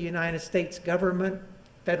consult with the United States government,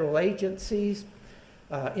 federal agencies,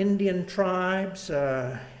 Indian tribes,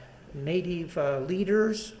 Native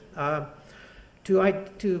leaders,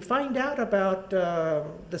 to find out about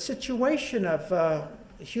the situation of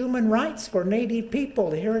human rights for Native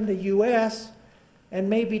people here in the U.S., and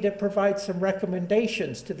maybe to provide some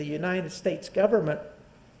recommendations to the United States government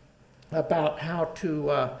about how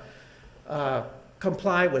to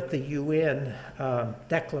comply with the UN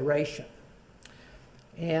declaration.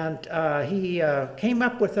 And he came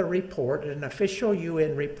up with a report, an official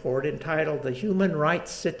UN report entitled The Human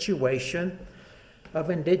Rights Situation of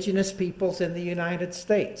Indigenous Peoples in the United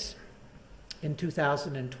States in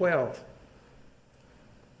 2012.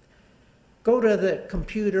 Go to the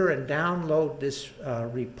computer and download this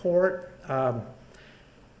report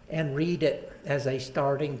and read it as a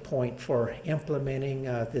starting point for implementing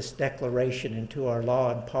this declaration into our law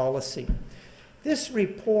and policy. This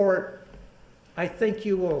report, I think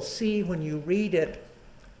you will see when you read it,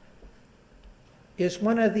 is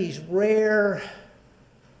one of these rare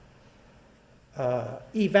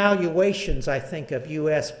evaluations, I think, of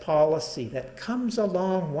U.S. policy that comes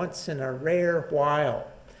along once in a rare while,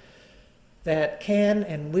 that can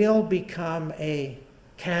and will become a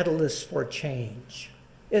catalyst for change.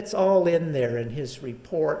 It's all in there in his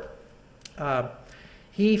report.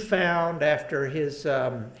 He found, after his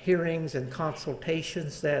hearings and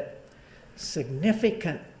consultations, that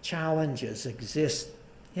significant challenges exist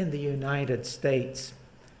in the United States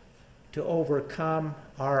to overcome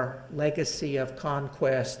our legacy of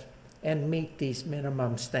conquest and meet these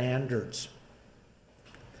minimum standards.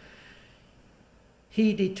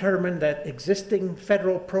 He determined that existing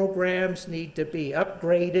federal programs need to be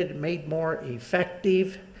upgraded, made more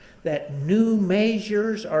effective, that new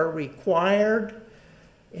measures are required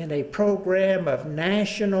in a program of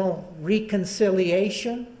national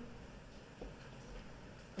reconciliation.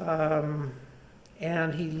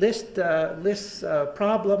 And he lists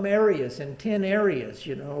problem areas in 10 areas,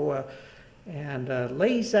 and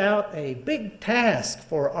lays out a big task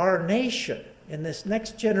for our nation in this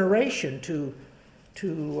next generation to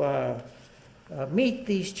meet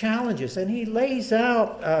these challenges. And he lays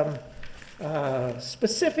out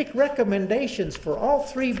specific recommendations for all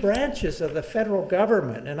three branches of the federal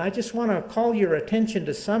government. And I just want to call your attention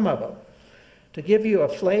to some of them to give you a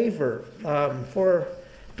flavor. For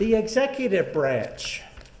the executive branch,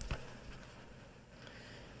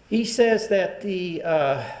 he says that the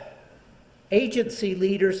agency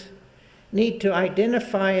leaders need to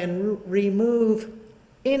identify and remove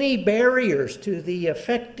any barriers to the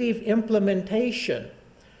effective implementation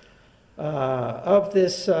of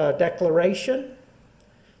this declaration,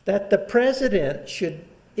 that the president should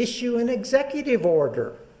issue an executive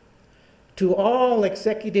order to all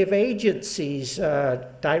executive agencies,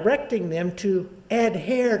 directing them to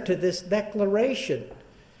adhere to this declaration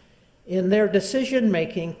in their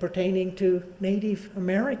decision-making pertaining to Native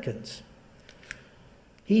Americans.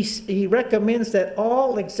 He recommends that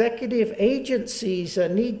all executive agencies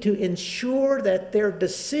need to ensure that their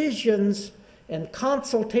decisions and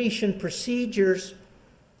consultation procedures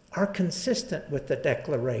are consistent with the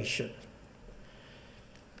Declaration.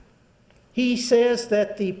 He says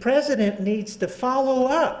that the President needs to follow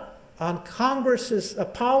up on Congress's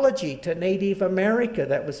apology to Native America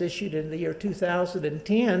that was issued in the year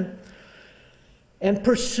 2010 and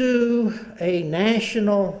pursue a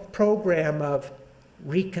national program of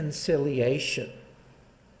reconciliation.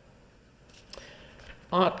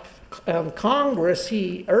 On Congress,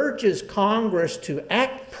 he urges Congress to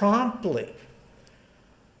act promptly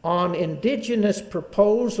on indigenous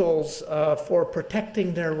proposals for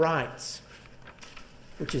protecting their rights,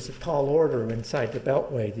 which is a tall order inside the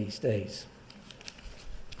Beltway these days.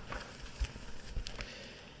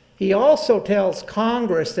 He also tells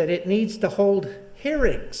Congress that it needs to hold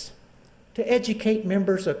hearings to educate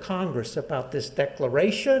members of Congress about this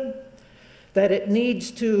declaration, that it needs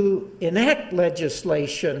to enact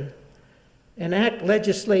legislation, enact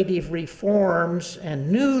legislative reforms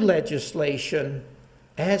and new legislation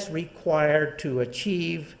as required to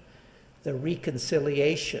achieve the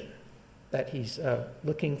reconciliation that he's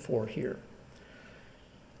looking for here.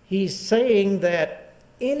 He's saying that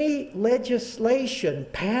any legislation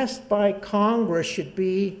passed by Congress should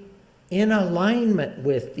be in alignment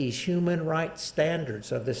with these human rights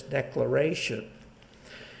standards of this declaration.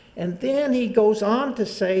 And then he goes on to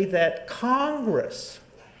say that Congress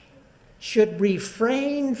should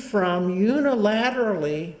refrain from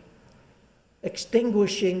unilaterally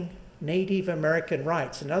extinguishing Native American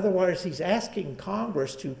rights. In other words, he's asking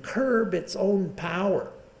Congress to curb its own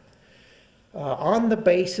power on the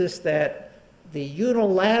basis that the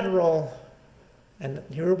unilateral, and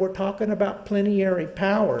here we're talking about plenary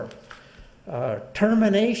power,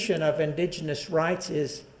 termination of indigenous rights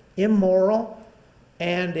is immoral,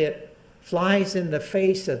 and it flies in the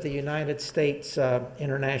face of the United States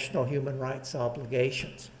international human rights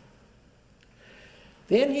obligations.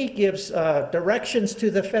 Then he gives directions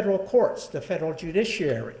to the federal courts, the federal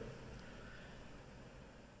judiciary.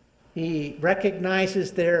 He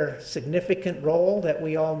recognizes their significant role that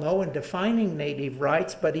we all know in defining Native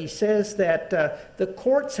rights, but he says that the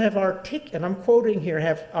courts have, and I'm quoting here,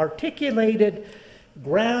 have articulated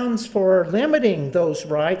grounds for limiting those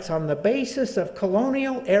rights on the basis of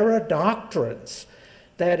colonial era doctrines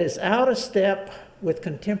that is out of step with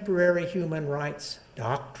contemporary human rights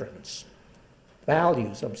values.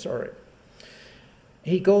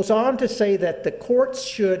 He goes on to say that the courts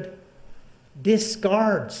should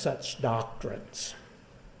discard such doctrines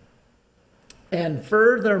and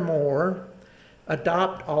furthermore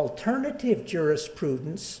adopt alternative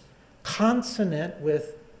jurisprudence consonant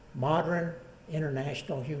with modern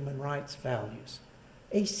international human rights values.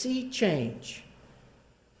 A sea change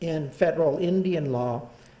in federal Indian law,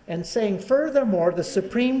 and saying furthermore the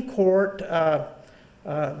Supreme Court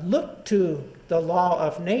looked to the law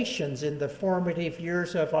of nations in the formative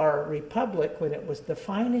years of our republic when it was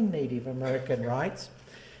defining Native American rights.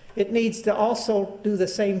 It needs to also do the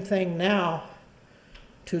same thing now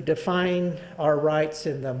to define our rights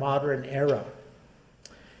in the modern era.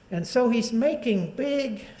 And so he's making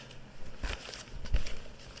big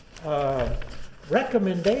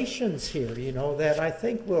recommendations here, that I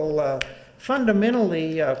think will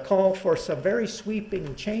fundamentally call for some very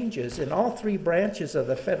sweeping changes in all three branches of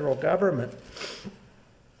the federal government.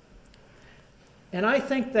 And I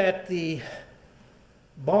think that the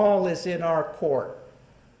ball is in our court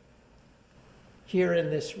here in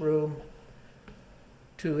this room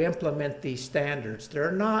to implement these standards.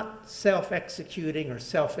 They're not self-executing or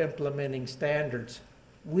self-implementing standards.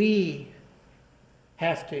 We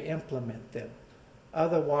have to implement them.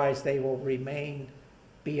 Otherwise, they will remain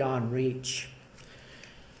beyond reach.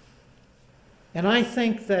 And I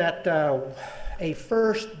think that a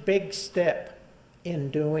first big step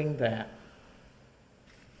in doing that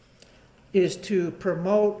is to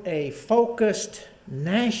promote a focused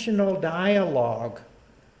national dialogue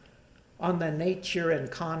on the nature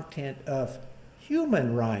and content of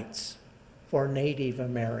human rights for Native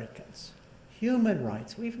Americans. Human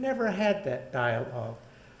rights. We've never had that dialogue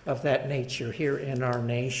of that nature here in our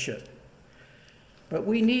nation. But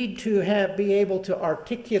we need to be able to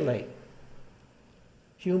articulate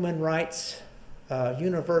human rights,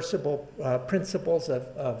 universal principles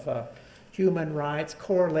of human rights,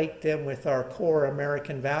 correlate them with our core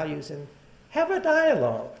American values, and have a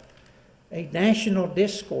dialogue a national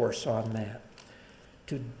discourse on that,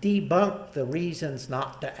 to debunk the reasons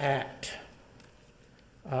not to act.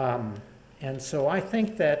 And so I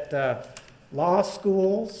think that law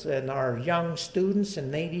schools and our young students in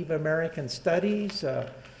Native American studies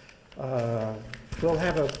will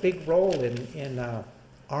have a big role in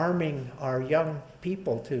arming our young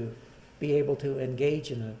people to be able to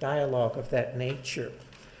engage in a dialogue of that nature.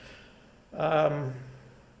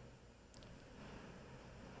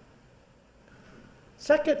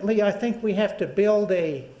 Secondly, I think we have to build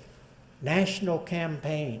a national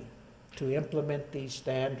campaign to implement these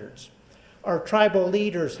standards. Our tribal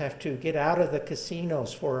leaders have to get out of the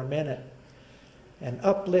casinos for a minute and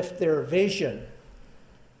uplift their vision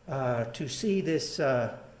to see this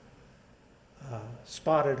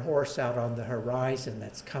spotted horse out on the horizon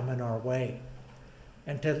that's coming our way,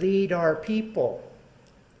 and to lead our people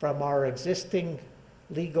from our existing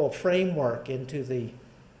legal framework into the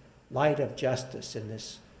light of justice in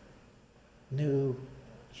this new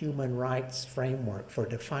human rights framework for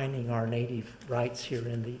defining our native rights here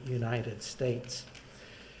in the United States.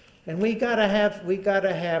 And we gotta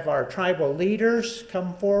have our tribal leaders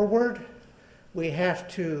come forward. We have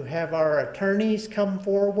to have our attorneys come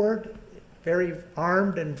forward, very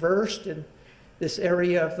armed and versed in this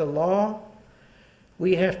area of the law.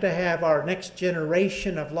 We have to have our next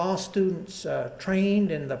generation of law students trained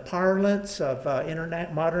in the parlance of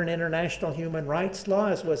modern international human rights law,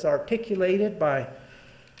 as was articulated by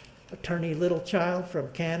Attorney Littlechild from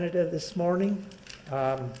Canada this morning.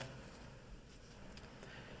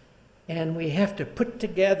 And we have to put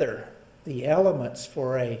together the elements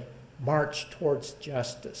for a march towards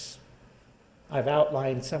justice. I've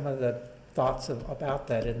outlined some of the thoughts about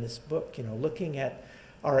that in this book, looking at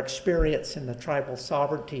our experience in the tribal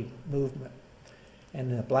sovereignty movement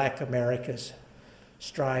and the Black America's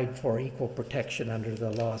stride for equal protection under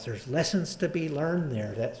the laws. There's lessons to be learned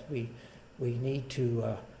there that we need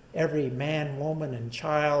to, every man, woman, and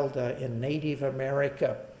child in Native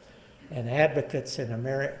America and advocates and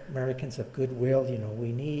Americans of goodwill,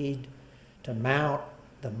 we need to mount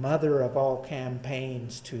the mother of all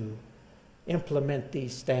campaigns to implement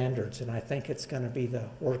these standards. And I think it's going to be the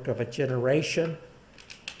work of a generation.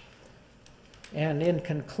 And in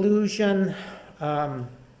conclusion,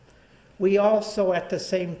 we also at the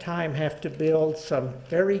same time have to build some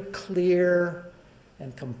very clear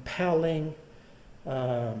and compelling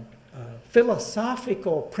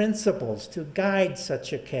philosophical principles to guide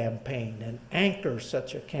such a campaign and anchor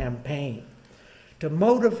such a campaign, to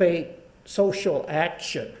motivate social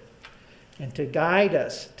action and to guide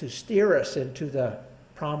us, to steer us into the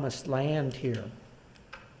promised land here.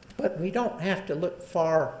 But we don't have to look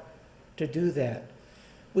far to do that.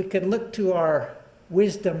 We can look to our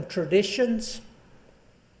wisdom traditions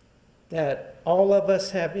that all of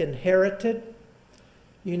us have inherited.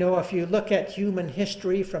 If you look at human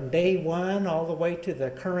history from day one all the way to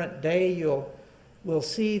the current day, we'll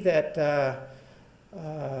see that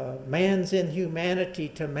man's inhumanity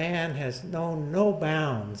to man has known no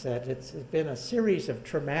bounds, that it's been a series of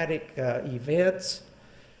traumatic events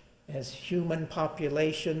as human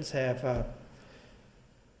populations have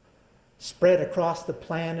spread across the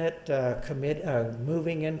planet,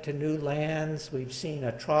 moving into new lands. We've seen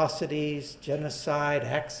atrocities, genocide,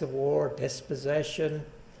 acts of war, dispossession,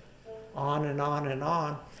 on and on and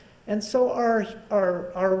on. And so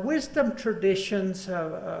our wisdom traditions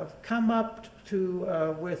have come up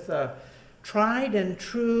with tried and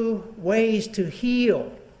true ways to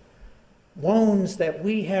heal wounds that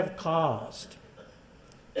we have caused.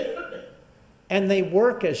 And they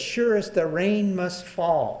work as sure as the rain must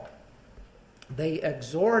fall. They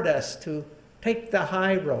exhort us to take the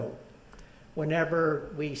high road whenever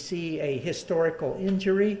we see a historical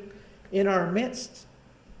injury in our midst,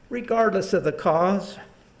 regardless of the cause.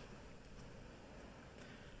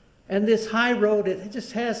 And this high road,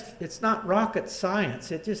 it's not rocket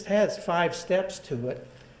science. It just has 5 steps to it.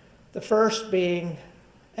 The first being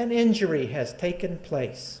an injury has taken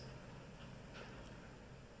place.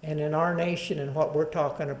 And in our nation, and what we're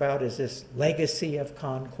talking about is this legacy of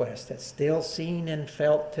conquest that's still seen and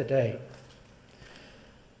felt today.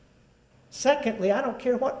 Secondly, I don't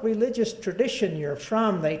care what religious tradition you're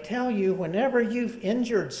from, they tell you whenever you've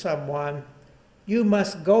injured someone, you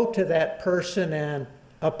must go to that person and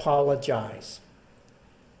apologize.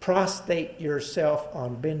 Prostrate yourself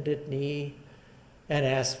on bended knee and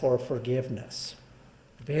ask for forgiveness.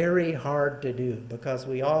 Very hard to do because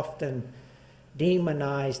we often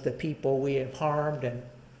demonize the people we have harmed and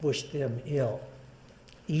wish them ill.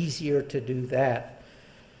 Easier to do that.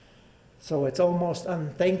 So it's almost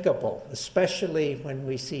unthinkable, especially when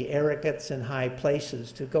we see arrogance in high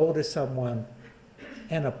places, to go to someone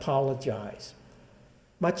and apologize,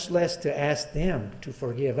 much less to ask them to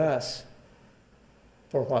forgive us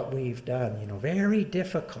for what we've done. You know, very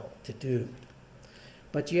difficult to do.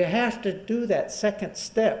 But you have to do that second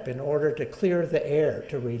step in order to clear the air,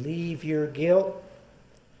 to relieve your guilt,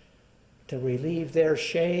 to relieve their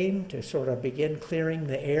shame, to sort of begin clearing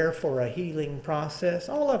the air for a healing process.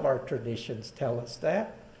 All of our traditions tell us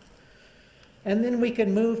that. And then we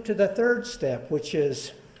can move to the third step, which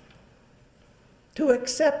is to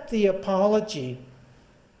accept the apology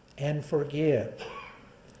and forgive.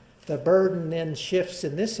 The burden then shifts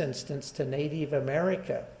in this instance to Native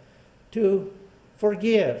America to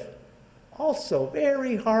forgive. Also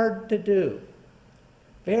very hard to do.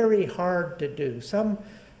 Very hard to do. Some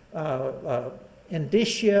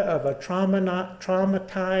indicia of a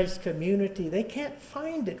traumatized community, they can't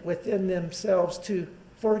find it within themselves to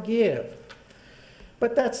forgive.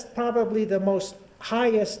 But that's probably the most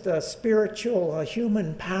highest spiritual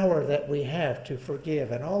human power that we have, to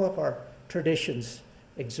forgive. And all of our traditions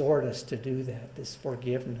exhort us to do that, this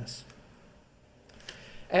forgiveness.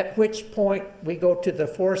 At which point we go to the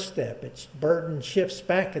fourth step. Its burden shifts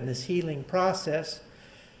back in this healing process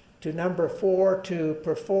to number 4, to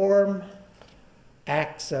perform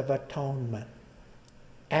acts of atonement.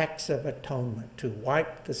 Acts of atonement, to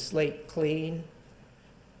wipe the slate clean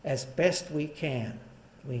as best we can.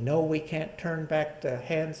 We know we can't turn back the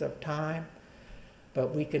hands of time,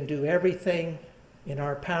 but we can do everything in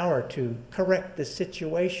our power to correct the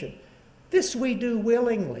situation. This we do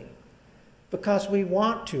willingly because we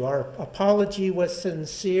want to. Our apology was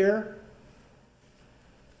sincere,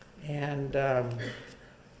 and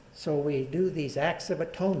so we do these acts of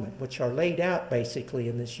atonement, which are laid out basically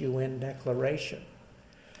in this UN declaration.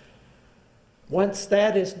 Once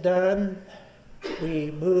that is done,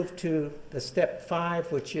 we move to the step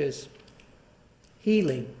 5, which is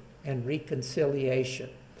healing and reconciliation.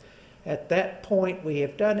 At that point, we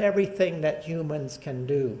have done everything that humans can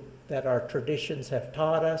do, that our traditions have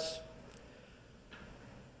taught us,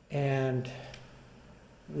 and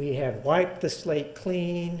we have wiped the slate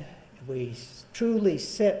clean. We truly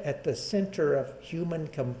sit at the center of human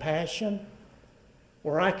compassion,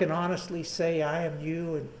 where I can honestly say, I am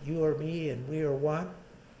you, and you are me, and we are one.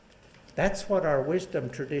 That's what our wisdom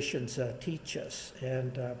traditions teach us.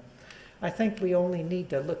 And I think we only need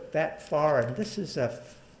to look that far. And this is,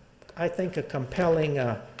 I think, a compelling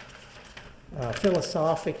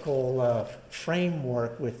philosophical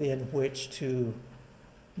framework within which to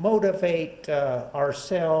motivate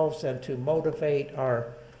ourselves and to motivate our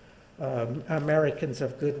Americans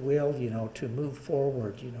of goodwill, to move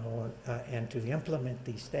forward, and to implement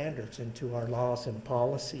these standards into our laws and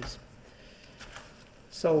policies.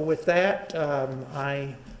 So with that,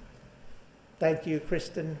 I thank you,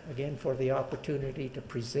 Kristen, again for the opportunity to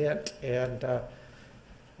present, and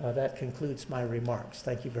that concludes my remarks.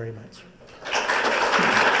 Thank you very much.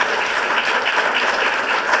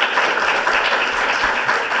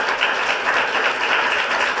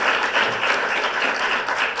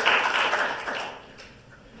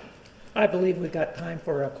 I believe we've got time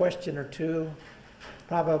for a question or two,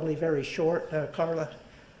 probably very short, Carla,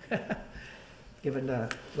 given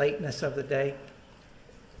the lateness of the day.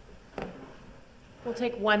 We'll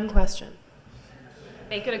take one question.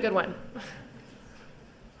 Make it a good one.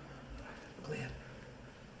 Glenn.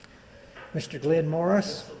 Mr. Glenn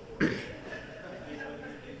Morris.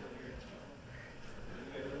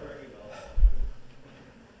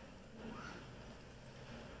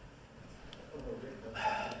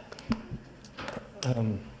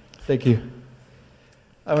 Thank you.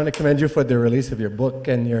 I want to commend you for the release of your book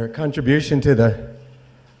and your contribution to the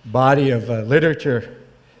body of literature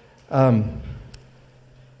in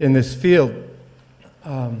this field.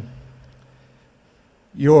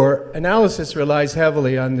 Your analysis relies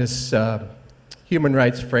heavily on this human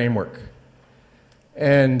rights framework.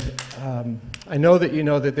 And I know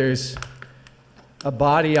that there's a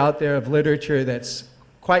body out there of literature that's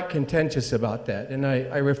quite contentious about that. And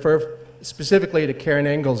I refer specifically to Karen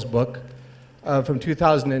Engel's book from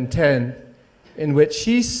 2010, in which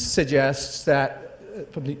she suggests that,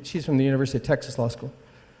 she's from the University of Texas Law School,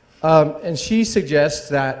 and she suggests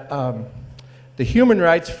that the human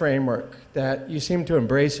rights framework that you seem to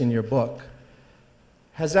embrace in your book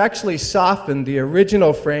has actually softened the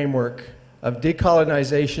original framework of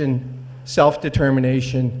decolonization,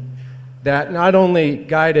 self-determination, that not only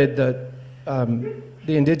guided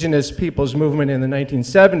the Indigenous peoples movement in the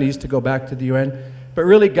 1970s to go back to the UN, but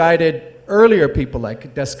really guided earlier people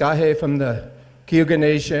like Descahe from the Cayuga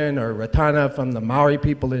Nation or Ratana from the Maori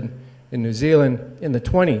people in in New Zealand in the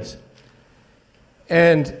 20s.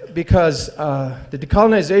 And because the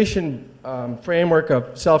decolonization framework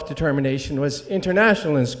of self-determination was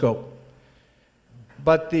international in scope,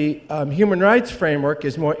 but the human rights framework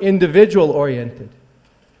is more individual-oriented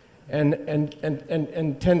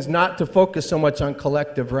and tends not to focus so much on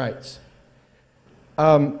collective rights.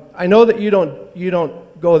 I know that you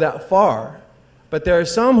don't go that far, but there are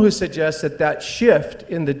some who suggest that that shift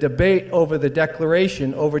in the debate over the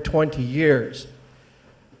Declaration over 20 years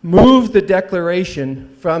moved the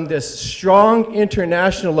Declaration from this strong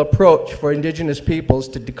international approach for indigenous peoples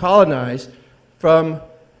to decolonize from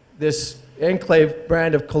this enclave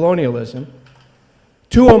brand of colonialism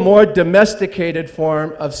to a more domesticated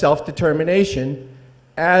form of self-determination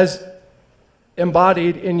as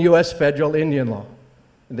embodied in U.S. federal Indian law,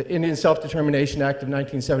 the Indian Self-Determination Act of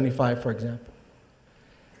 1975, for example.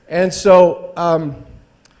 And so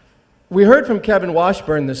we heard from Kevin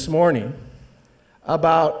Washburn this morning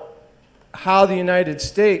about how the United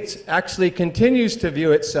States actually continues to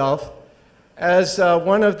view itself as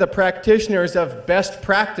one of the practitioners of best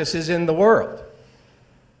practices in the world.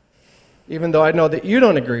 Even though I know that you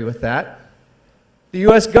don't agree with that, the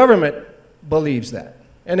U.S. government believes that.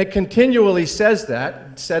 And it continually says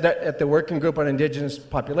that. It said it at the Working Group on Indigenous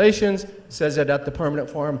Populations, says it at the Permanent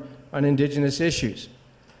Forum on Indigenous Issues.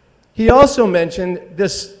 He also mentioned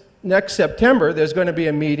this next September, there's going to be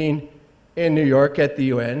a meeting in New York at the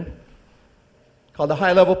UN called the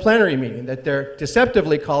High-Level Plenary Meeting that they're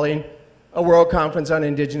deceptively calling a World Conference on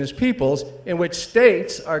Indigenous Peoples, in which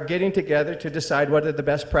states are getting together to decide what are the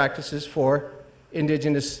best practices for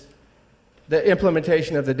indigenous, the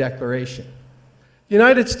implementation of the Declaration. The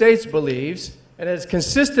United States believes, and has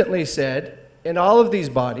consistently said in all of these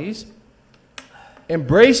bodies,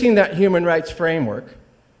 embracing that human rights framework,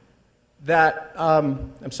 that,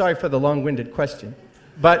 I'm sorry for the long-winded question,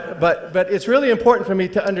 but it's really important for me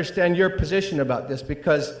to understand your position about this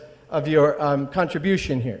because of your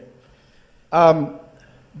contribution here.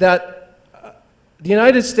 That the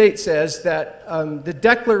United States says that the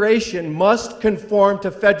Declaration must conform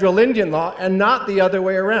to federal Indian law and not the other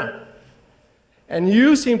way around. And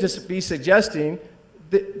you seem to be suggesting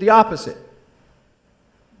the opposite,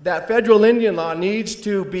 that federal Indian law needs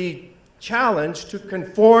to be challenged to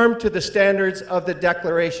conform to the standards of the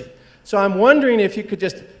Declaration. So I'm wondering if you could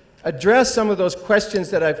just address some of those questions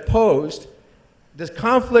that I've posed, this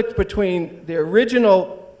conflict between the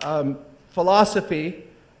original philosophy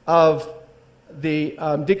of the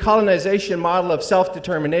decolonization model of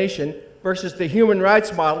self-determination versus the human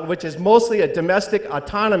rights model, which is mostly a domestic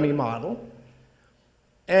autonomy model,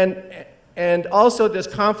 and also this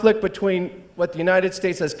conflict between what the United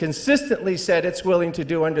States has consistently said it's willing to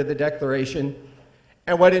do under the Declaration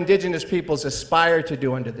and what indigenous peoples aspire to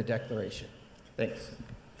do under the Declaration. Thanks.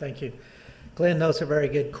 Thank you. Glenn, those are very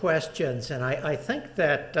good questions, and I think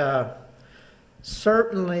that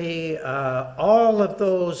certainly all of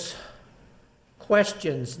those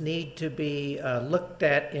questions need to be looked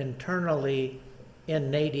at internally in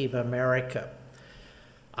Native America.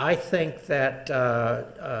 I think that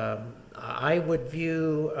I would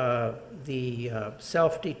view the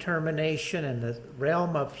self-determination and the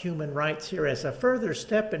realm of human rights here as a further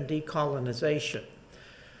step in decolonization.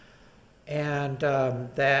 And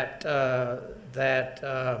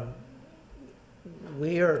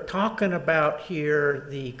we are talking about here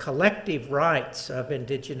the collective rights of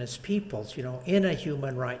indigenous peoples, you know, in a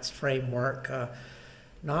human rights framework,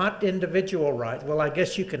 not individual rights. Well, I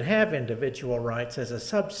guess you can have individual rights as a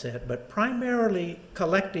subset, but primarily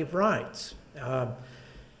collective rights.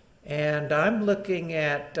 And I'm looking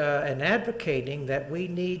at and advocating that we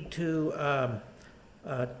need to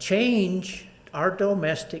change our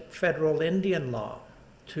domestic federal Indian law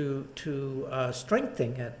to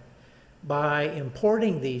strengthen it by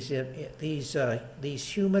importing these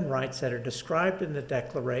human rights that are described in the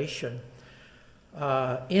Declaration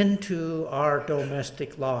into our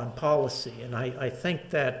domestic law and policy. And I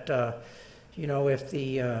think that you know, if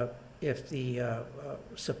the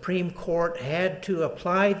Supreme Court had to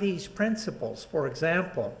apply these principles, for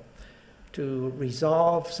example, to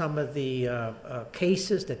resolve some of the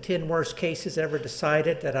cases, the 10 worst cases ever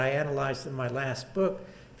decided that I analyzed in my last book,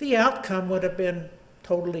 the outcome would have been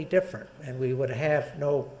totally different, and we would have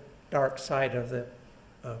no dark side of the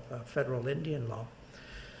federal Indian law.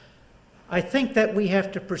 I think that we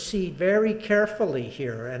have to proceed very carefully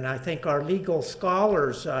here, and I think our legal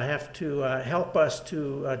scholars have to help us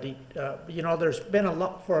to, you know, there's been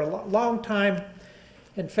for a long time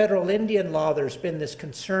in federal Indian law, there's been this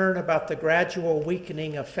concern about the gradual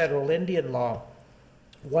weakening of federal Indian law.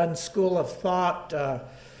 One school of thought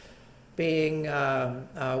being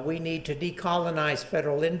we need to decolonize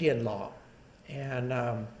federal Indian law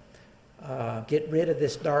and get rid of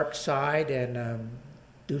this dark side and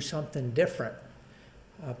do something different.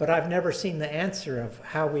 But I've never seen the answer of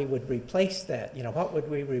how we would replace that. You know, what would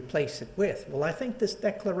we replace it with? Well, I think this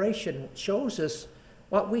declaration shows us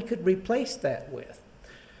what we could replace that with.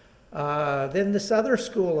 Then this other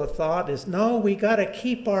school of thought is, no, we got to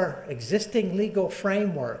keep our existing legal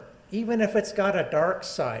framework, even if it's got a dark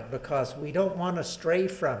side, because we don't want to stray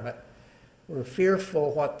from it. We're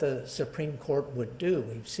fearful what the Supreme Court would do.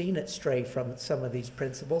 We've seen it stray from some of these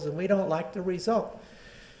principles, and we don't like the result.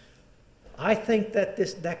 I think that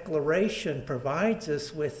this declaration provides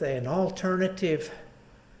us with an alternative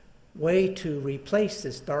way to replace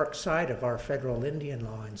this dark side of our federal Indian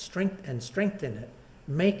law and strengthen it,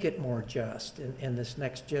 make it more just in this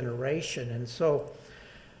next generation. And so,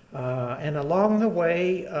 and along the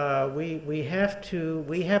way, we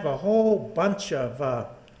have a whole bunch of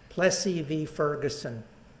Plessy v. Ferguson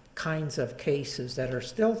kinds of cases that are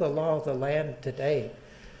still the law of the land today.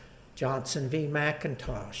 Johnson v.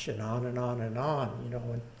 McIntosh, and on and on and on. You know,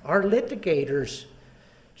 and our litigators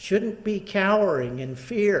shouldn't be cowering in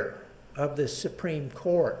fear of the Supreme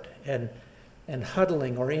Court and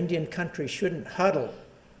huddling, or Indian country shouldn't huddle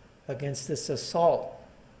against this assault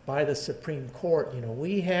by the Supreme Court. You know,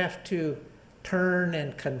 we have to turn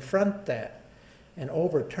and confront that and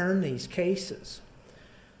overturn these cases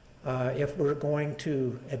if we're going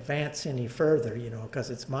to advance any further, you know,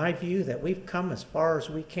 because it's my view that we've come as far as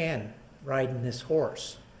we can riding this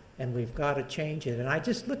horse, and we've got to change it. And I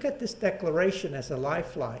just look at this declaration as a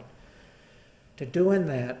lifeline to doing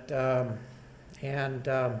that.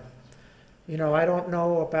 You know, I don't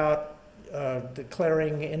know about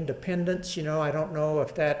declaring independence. You know, I don't know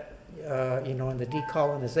if that, you know, in the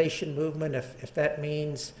decolonization movement, if that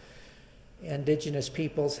means indigenous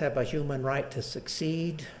peoples have a human right to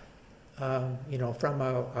succeed, you know, from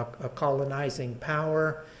a colonizing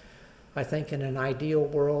power. I think in an ideal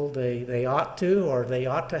world they ought to, or they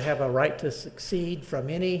ought to have a right to succeed from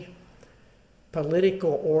any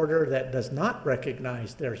political order that does not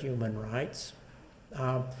recognize their human rights.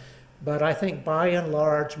 But I think by and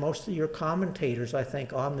large, most of your commentators, I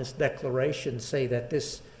think, on this declaration say that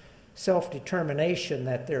this self-determination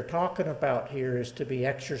that they're talking about here is to be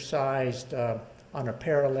exercised on a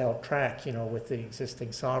parallel track, you know, with the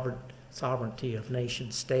existing sovereignty of nation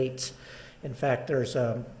states. In fact, there's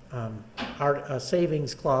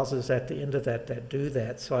savings clauses at the end of that do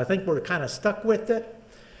that. So I think we're kind of stuck with it.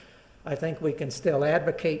 I think we can still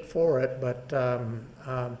advocate for it, but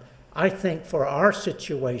I think for our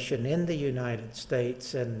situation in the United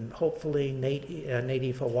States, and hopefully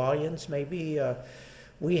Native Hawaiians, maybe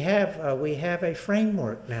we have a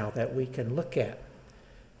framework now that we can look at,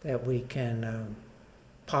 that we can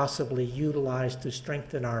possibly utilize to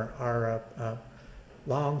strengthen our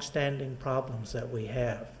long-standing problems that we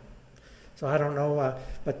have. So I don't know,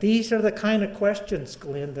 but these are the kind of questions,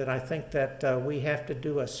 Glenn, that I think that we have to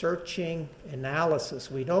do a searching analysis.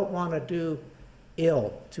 We don't want to do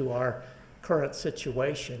ill to our current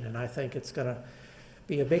situation, and I think it's going to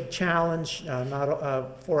be a big challenge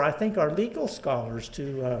for, I think, our legal scholars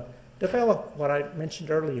to develop what I mentioned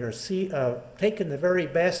earlier, taking the very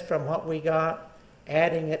best from what we got,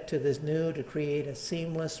 adding it to this new to create a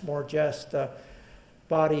seamless, more just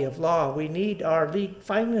body of law. We need our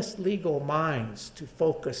finest legal minds to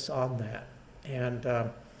focus on that, and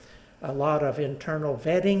a lot of internal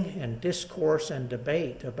vetting and discourse and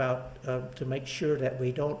debate about to make sure that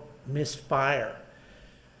we don't misfire.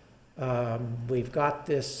 We've got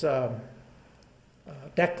this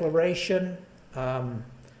declaration.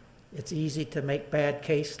 It's easy to make bad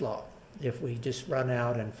case law if we just run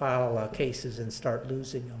out and file cases and start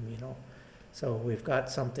losing them, you know. So we've got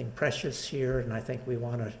something precious here, and I think we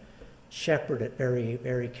want to shepherd it very,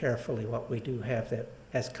 very carefully, what we do have that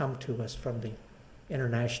has come to us from the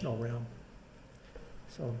international realm.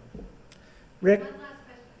 So, Rick? One last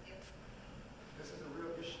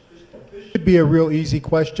question. This should be a real easy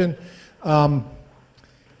question.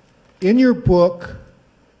 In your book,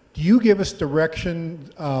 do you give us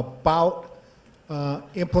direction about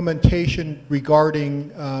implementation regarding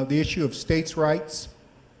the issue of states' rights?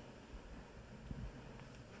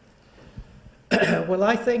 Well,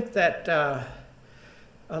 I think that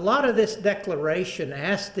a lot of this declaration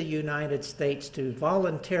asks the United States to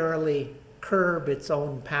voluntarily curb its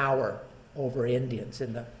own power over Indians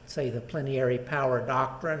in the, say, the plenary power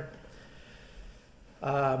doctrine.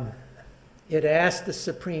 It asks the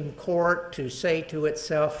Supreme Court to say to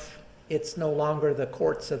itself, it's no longer the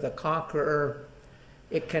courts of the conqueror,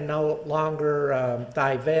 It can no longer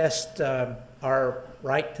divest our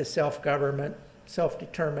right to self-government,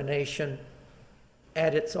 self-determination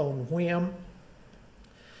at its own whim.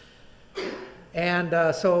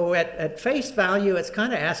 And so at face value, it's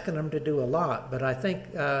kind of asking them to do a lot. But I think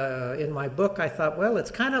in my book, I thought, well,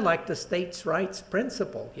 it's kind of like the states' rights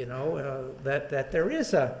principle, you know, that there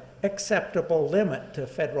is a acceptable limit to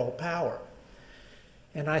federal power.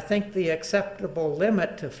 And I think the acceptable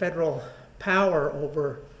limit to federal power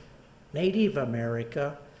over Native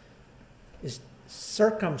America is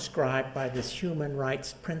circumscribed by this human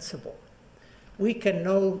rights principle. We can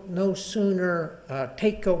no sooner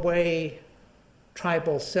take away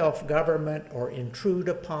tribal self-government or intrude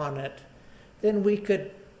upon it than we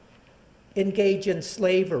could engage in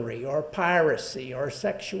slavery or piracy or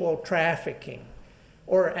sexual trafficking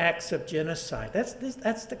or acts of genocide.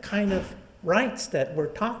 That's the kind of rights that we're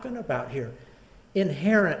talking about here.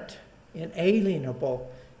 Inherent,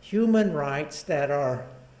 inalienable human rights that are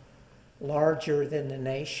larger than the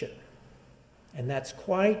nation. And that's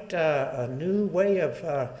quite a new way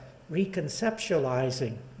of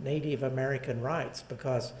reconceptualizing Native American rights,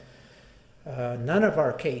 because none of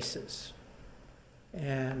our cases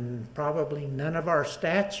and probably none of our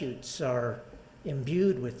statutes are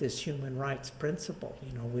imbued with this human rights principle.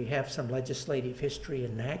 You know, we have some legislative history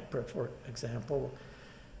in NAGPRA, for example,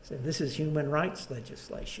 saying this is human rights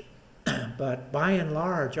legislation. But by and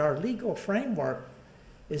large, our legal framework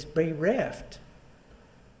is bereft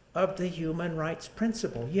of the human rights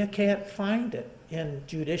principle. You can't find it in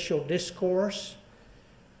judicial discourse,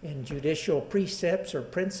 in judicial precepts or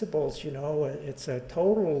principles. You know, it's a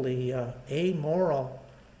totally amoral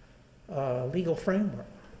legal framework.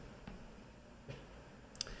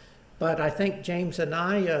 But I think James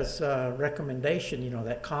Anaya's recommendation, you know,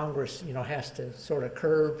 that Congress, you know, has to sort of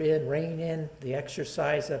curb in, rein in the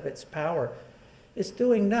exercise of its power, is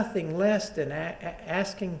doing nothing less than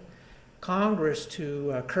asking Congress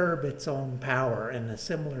to curb its own power in a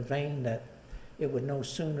similar vein that it would no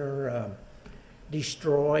sooner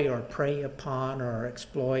destroy or prey upon or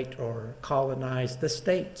exploit or colonize the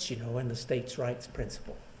states, you know, and the states' rights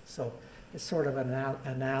principle. So it's sort of an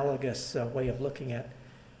analogous way of looking at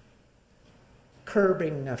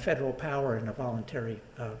curbing federal power in a voluntary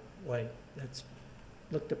way that's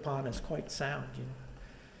looked upon as quite sound, you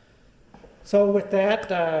know. So with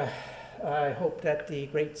that, I hope that the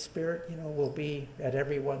Great Spirit, you know, will be at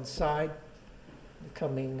everyone's side in the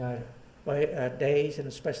coming days, and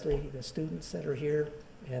especially the students that are here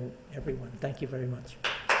and everyone. Thank you very much.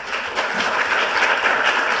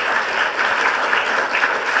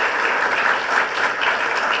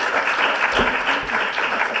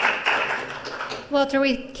 Walter,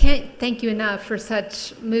 we can't thank you enough for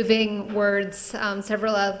such moving words.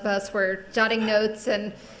 Several of us were jotting notes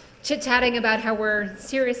and chit-chatting about how we're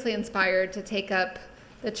seriously inspired to take up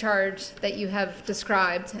the charge that you have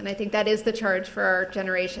described. And I think that is the charge for our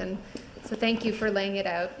generation. So thank you for laying it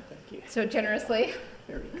out so generously.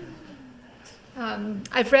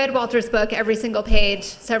 I've read Walter's book, every single page,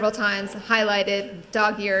 several times, highlighted,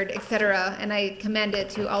 dog-eared, etc., and I commend it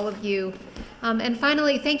to all of you. And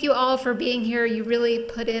finally, thank you all for being here. You really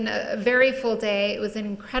put in a very full day. It was an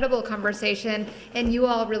incredible conversation, and you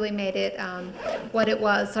all really made it what it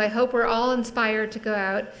was. So I hope we're all inspired to go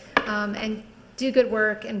out and do good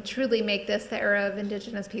work and truly make this the era of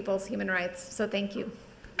Indigenous peoples' human rights. So thank you.